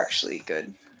shows that are actually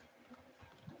good.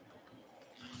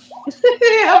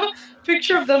 They have a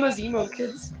picture of them as emo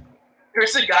kids.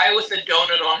 There's a guy with a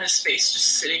donut on his face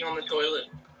just sitting on the toilet.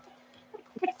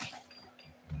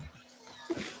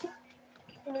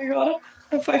 Oh my god.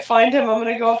 If I find him, I'm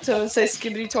gonna go up to him and say,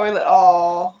 "Skibbity toilet."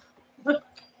 Aww.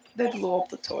 They blew up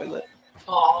the toilet.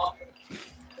 Aww.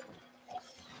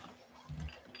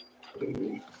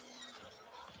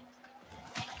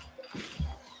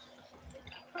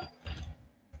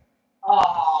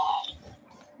 Aww.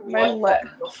 My What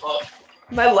the fuck?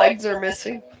 My legs are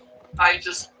missing. I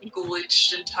just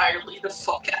glitched entirely the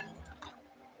fuck out.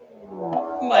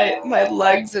 My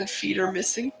legs and feet are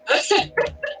missing.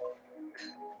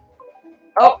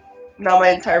 Oh, now my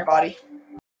entire body.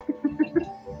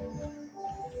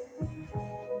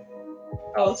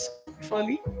 That was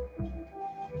funny.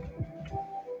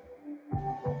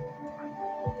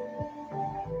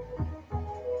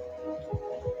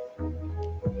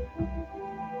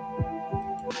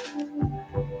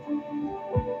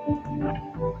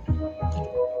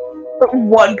 But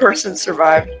one person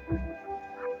survived.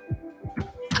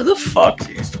 How the fuck,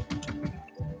 dude?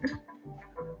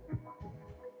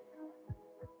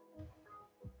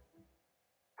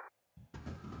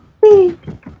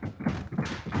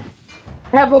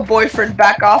 Have a boyfriend,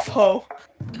 back off, ho.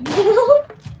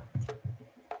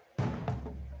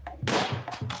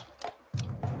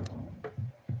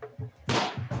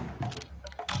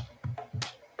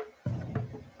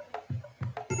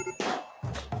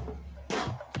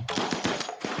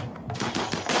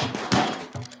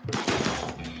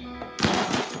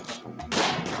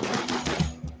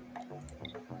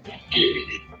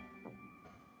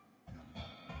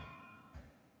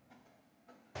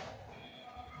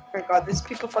 Oh my god, these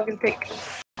people fucking pick.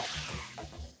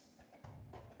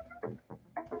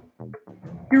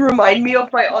 You remind me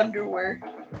of my underwear.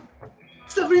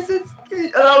 Somebody said,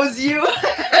 oh, that was you.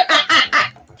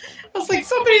 I was like,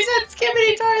 somebody said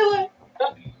skibbity toilet.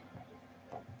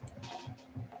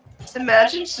 Just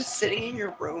imagine just sitting in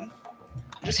your room,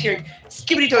 just hearing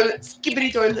skibbity toilet,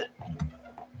 skibbity toilet.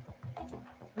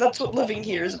 That's what living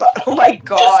here is about. Oh my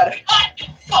god. I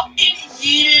fucking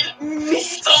yeeted Me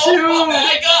so too.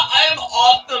 I am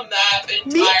off the map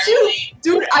entirely. Me too.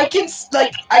 Dude, I can just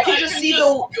see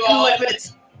the gone.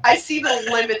 limits. I see the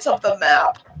limits of the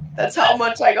map. That's how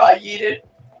much I got yeeted.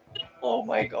 Oh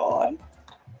my god.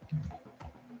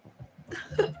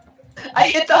 I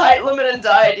hit the height limit and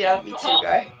died. Yeah, me too,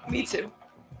 guy. Me too.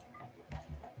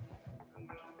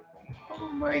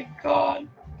 Oh my god.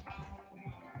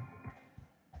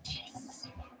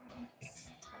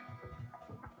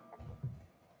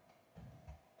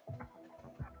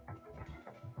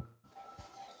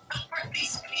 How are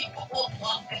these people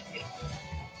alive?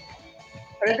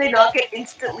 How did they not get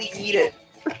instantly yeeted?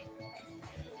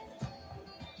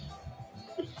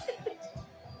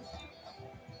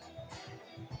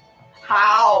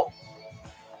 How?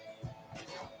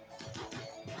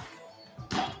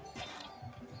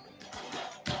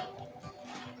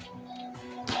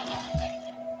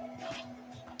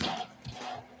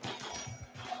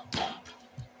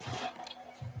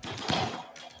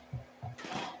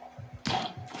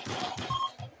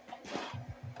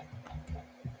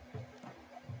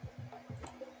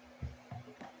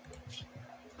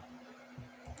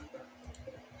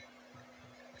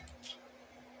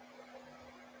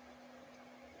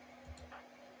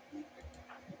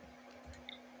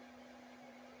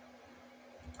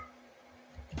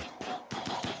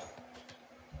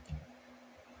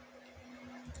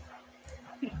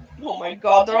 Oh my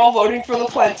god, they're all voting for the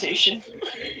plantation.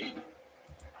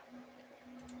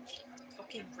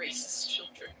 Fucking racist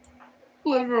children.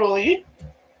 Literally.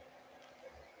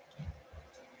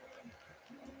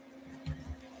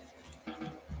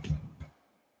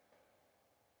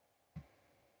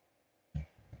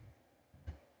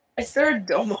 Is there a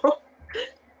domo?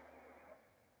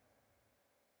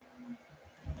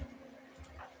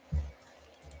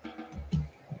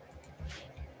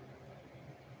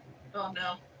 Oh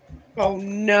no. Oh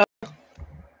no.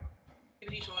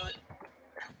 Skibbity toilet.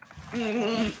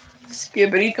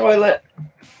 Skibbity toilet.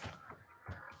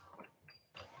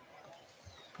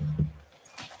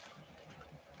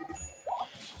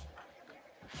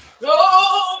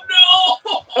 Oh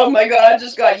no! Oh my god, I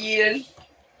just got yeeted.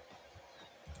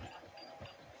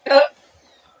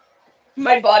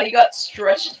 My body got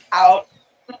stretched out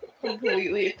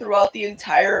completely throughout the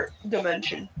entire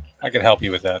dimension. I could help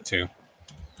you with that too.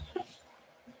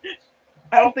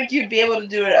 I don't think you'd be able to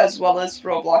do it as well as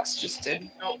Roblox just did.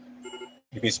 Nope.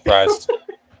 You'd be surprised.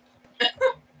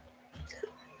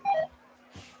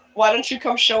 Why don't you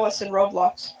come show us in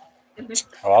Roblox?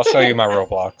 Oh, I'll show you my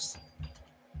Roblox.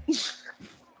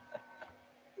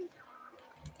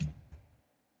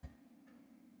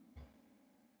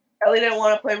 Ellie didn't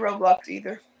want to play Roblox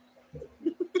either.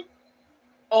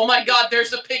 Oh my god,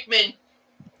 there's a Pikmin!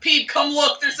 Pete, come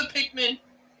look, there's a Pikmin!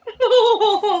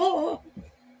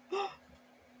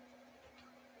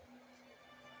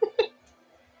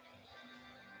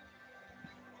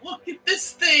 Look at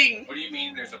this thing! What do you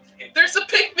mean there's a Pikmin? There's a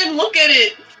Pikmin, look at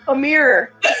it! A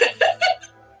mirror.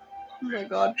 Oh my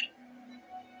god.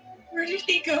 Where did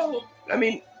he go? I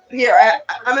mean, here,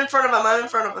 I'm in front of him. I'm in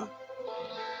front of him.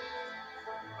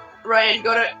 Ryan,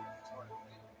 go to...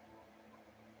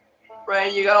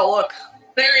 Ryan, you gotta look.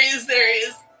 There he is, there he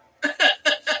is.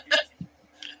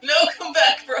 No, come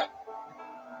back, bro.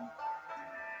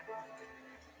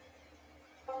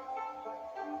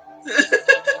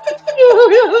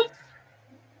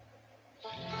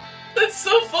 That's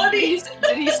so funny.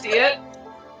 Did he see it?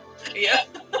 Yeah.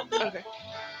 Okay.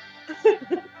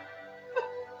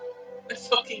 I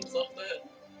fucking love that.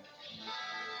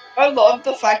 I love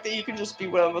the fact that you can just be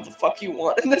whatever the fuck you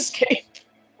want in this game.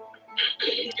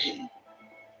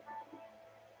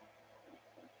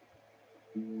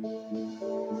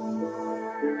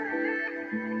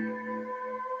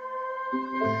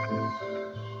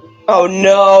 Oh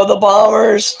no, the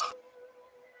bombers!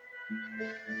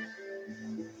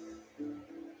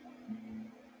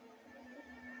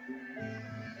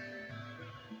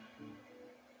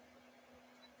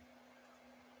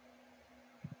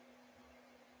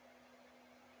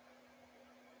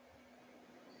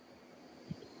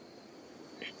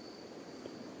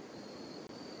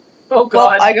 Oh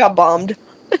Well, I got bombed.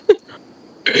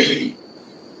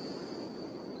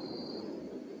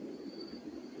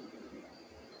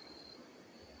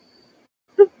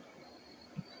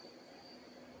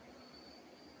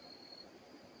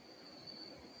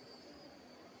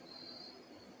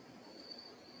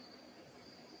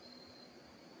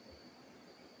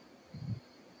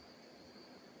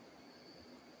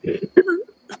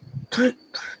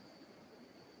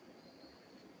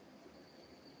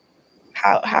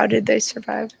 How did they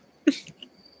survive?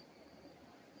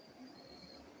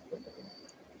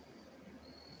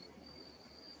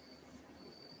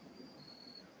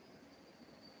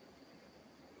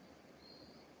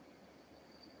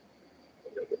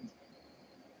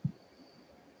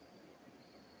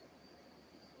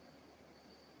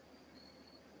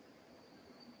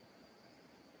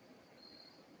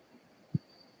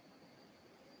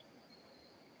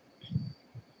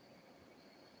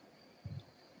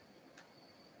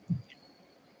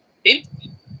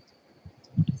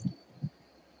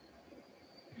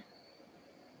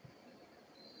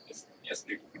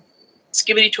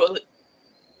 Skibbity toilet.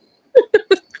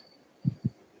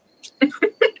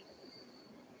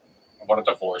 What a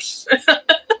divorce.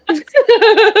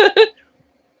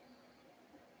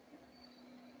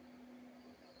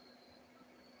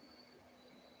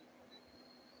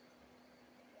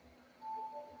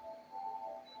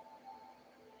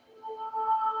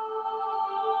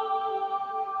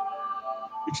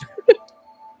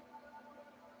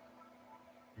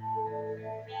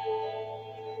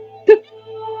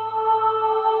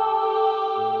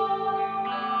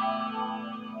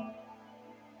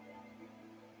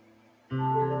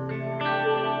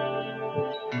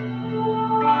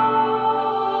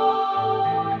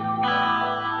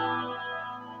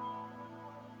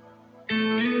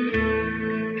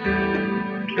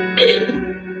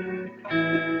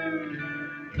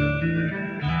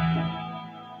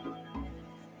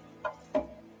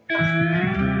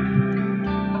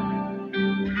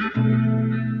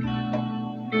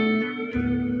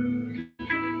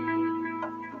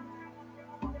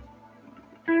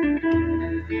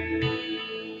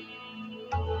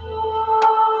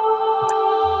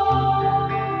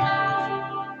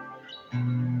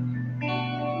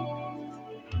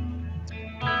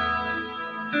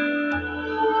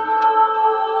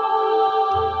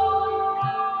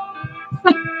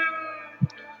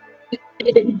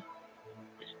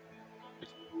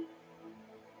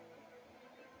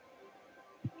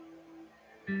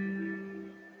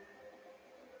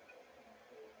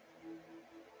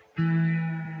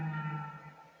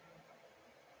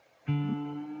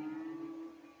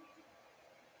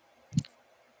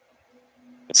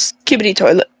 Skibbity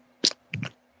toilet.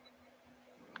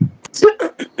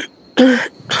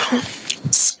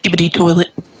 Skibbity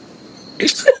toilet.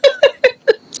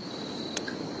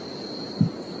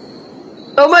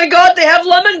 Oh my god, they have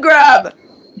lemon grab!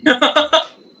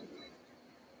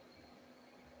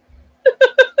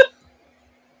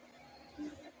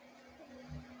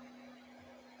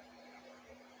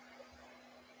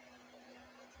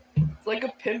 It's like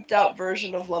a pimped out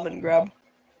version of lemon grab.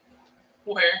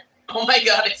 Where? Oh my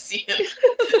god, I see him.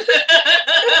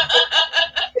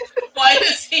 Why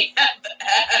does he have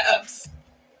abs?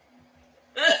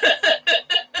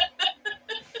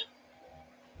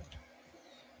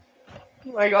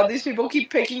 Oh my god, these people keep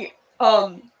picking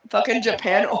fucking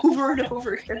Japan over and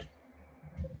over again.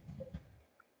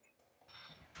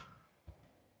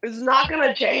 It's not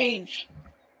gonna change.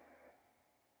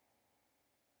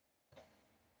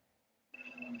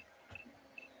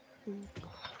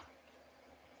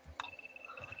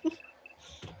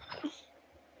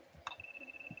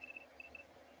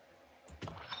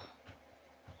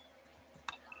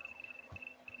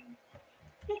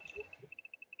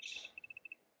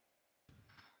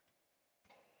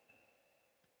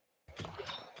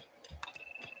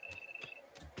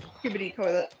 Skibbity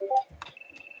toilet.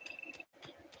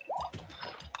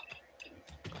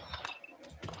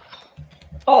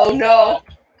 Oh no.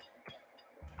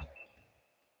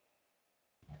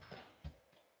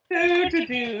 Do, do,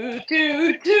 do,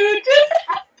 do, do,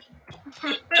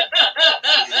 do.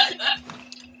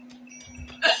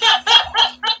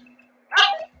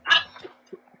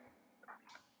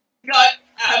 Got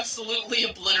absolutely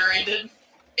obliterated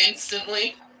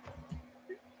instantly.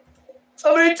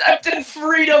 Somebody typed in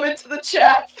freedom into the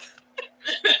chat.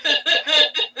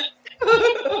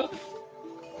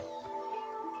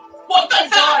 What the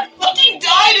god? Fucking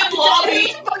died in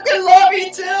lobby! Fucking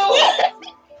lobby too!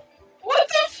 What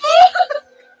the fuck?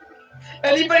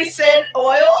 Anybody saying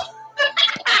oil?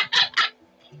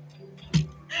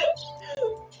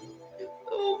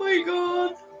 Oh my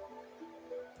god.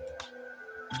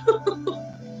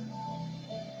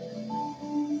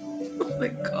 Oh my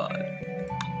god.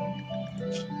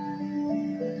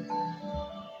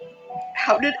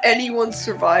 How did anyone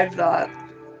survive that?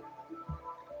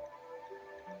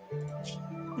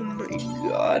 Oh my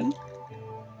god.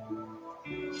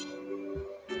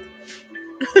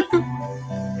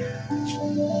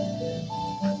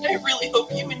 I really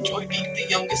hope you enjoy being the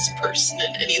youngest person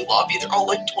in any lobby. They're all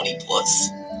like 20 plus.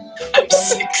 I'm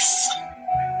 6.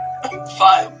 I'm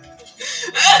 5.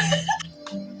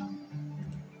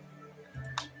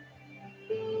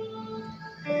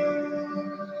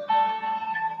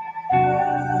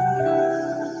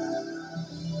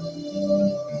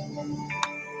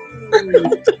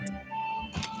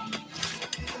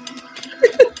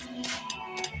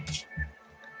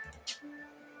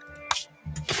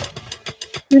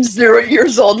 I'm 0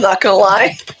 years old, not gonna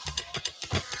lie.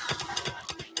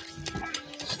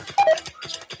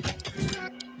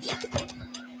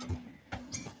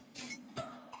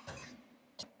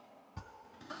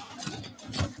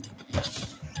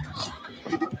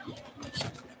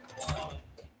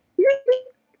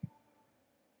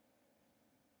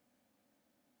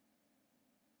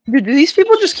 Dude, do these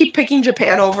people just keep picking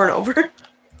Japan over and over?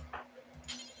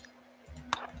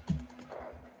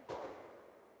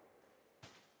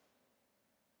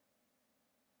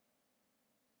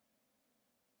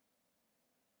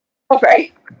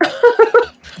 Okay.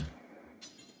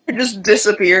 It just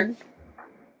disappeared.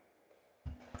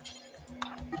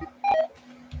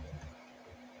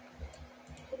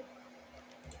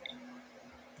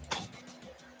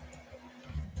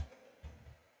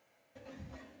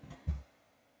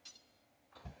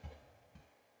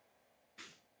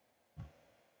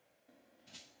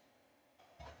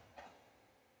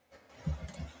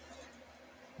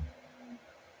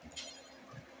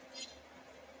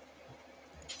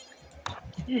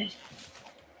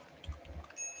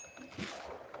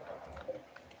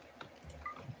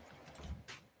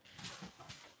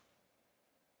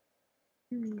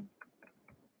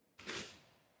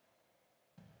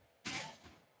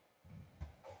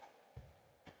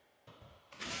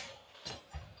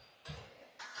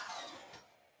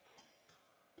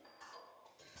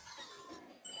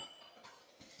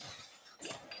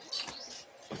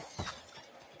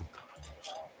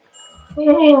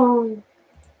 Oh.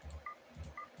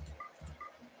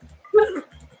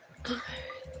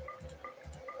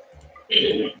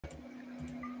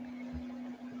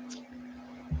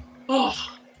 Oh,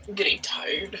 I'm getting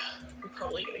tired. I'm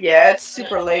probably gonna. Yeah, it's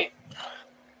super late.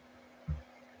 I'm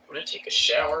gonna take a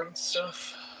shower and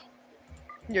stuff.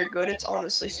 You're good. It's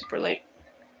honestly super late.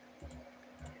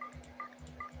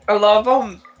 I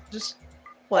love just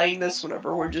playing this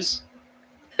whenever we're just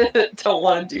don't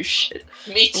want to do shit.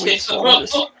 Me too. We just wanna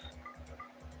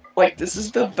like, this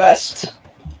is the best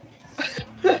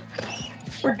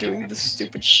for doing the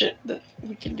stupid shit that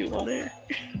we can do on air.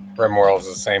 Rimworld is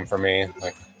the same for me.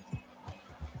 Like,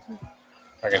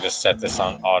 I can just set this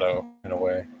on auto in a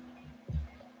way.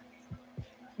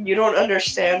 You don't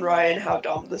understand, Ryan, how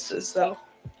dumb this is, though.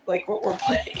 Like, what we're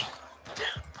playing.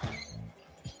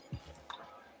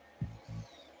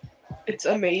 It's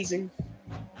amazing.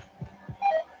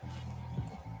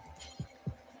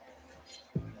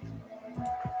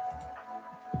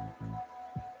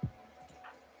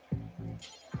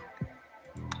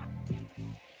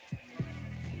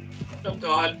 Oh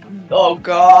god. Oh,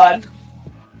 God.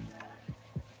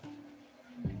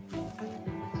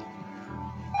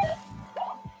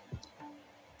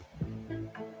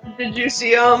 Did you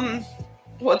see,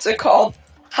 what's it called?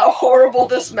 How horrible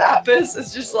this map is?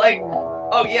 It's just like,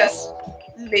 oh yes,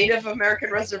 Native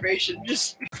American reservation.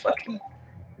 Just fucking,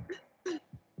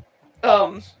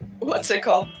 what's it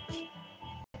called?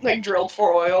 Like drilled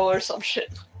for oil or some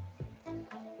shit.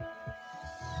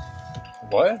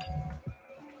 What?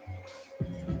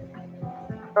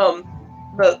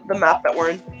 The map that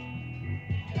we're in.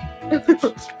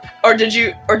 or did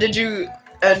you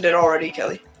end it already,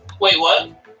 Kelly? Wait,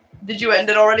 what? Did you end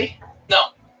it already? No.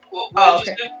 What Oh, did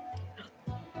you okay.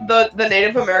 say? The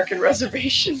Native American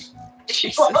reservation.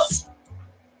 Jesus.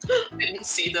 Didn't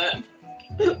see that.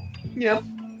 Yep.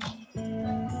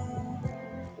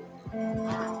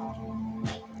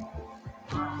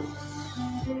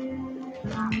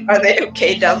 Are they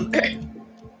okay down there?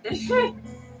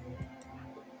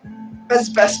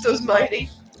 Asbestos mining.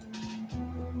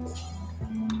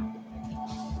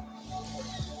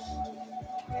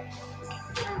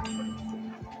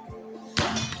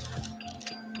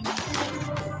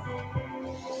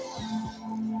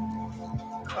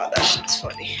 God, that shit's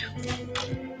funny.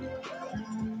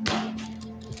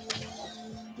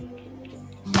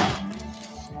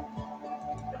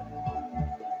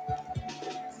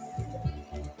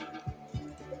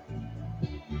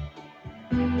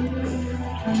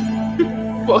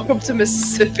 Welcome to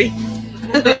Mississippi.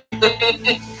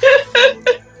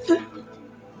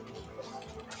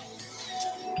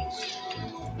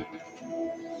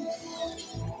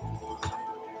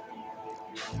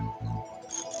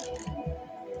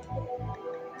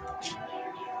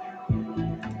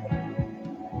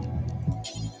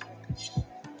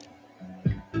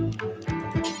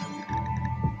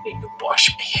 Need to wash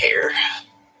my hair.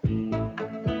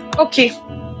 Okay.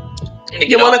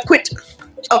 You want wanna quit?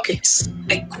 Okay.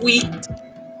 I quit.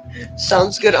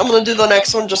 Sounds good. I'm gonna do the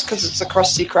next one just because it's a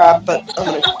Krusty Krab, but I'm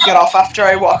gonna get off after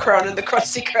I walk around in the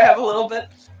Krusty Krab a little bit.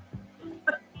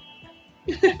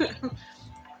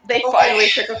 They finally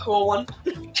pick a cool one.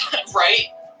 Right?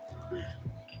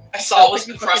 I saw it was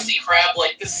the Krusty Krab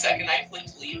like the second I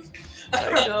clicked leave.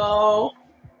 I know.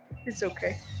 It's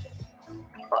okay.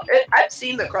 Well, I've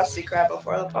seen the Krusty Krab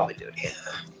before. They'll probably do it again.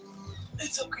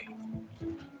 It's okay.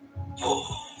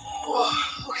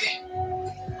 Oh, okay.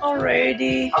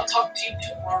 Alrighty. I'll talk to you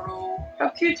tomorrow.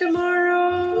 Talk to you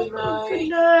tomorrow. Good night. Good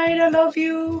night. I love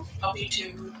you. Love you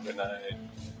too. Good night.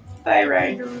 Bye,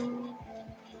 Rhino.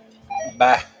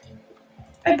 Bye.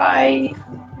 Bye-bye.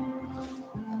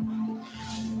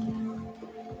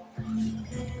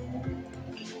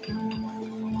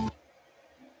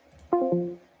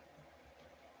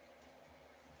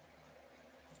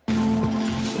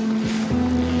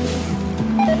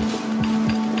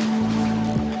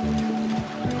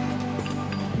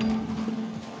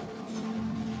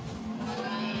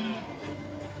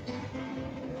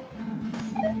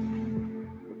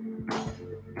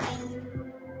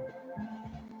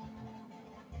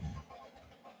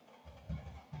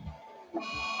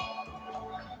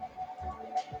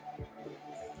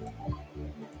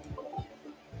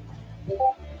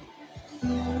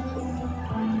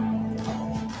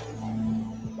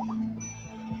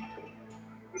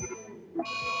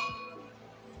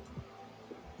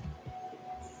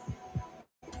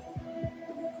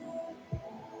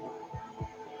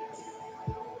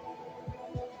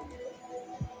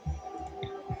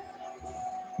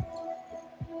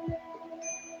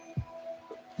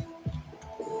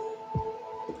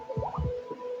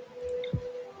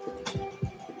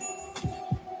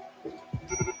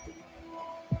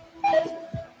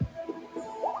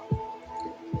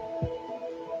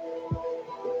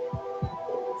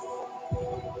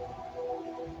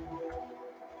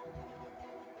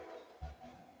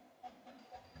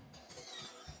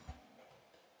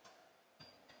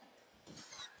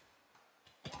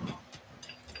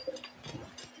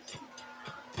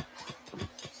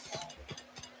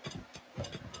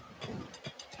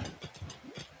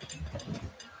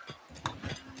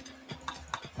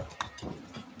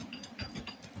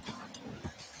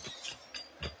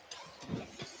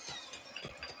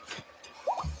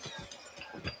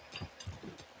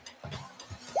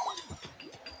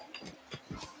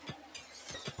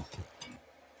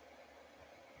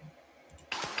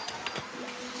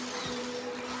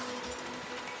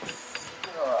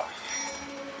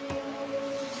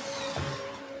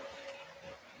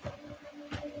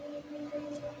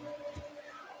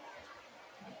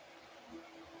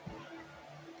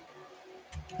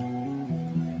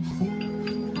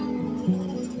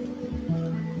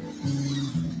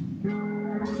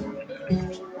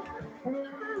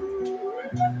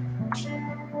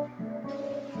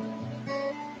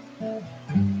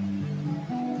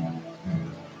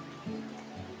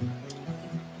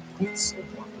 It's so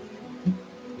warm.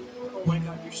 Oh my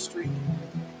god, you're streaming.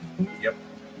 Yep.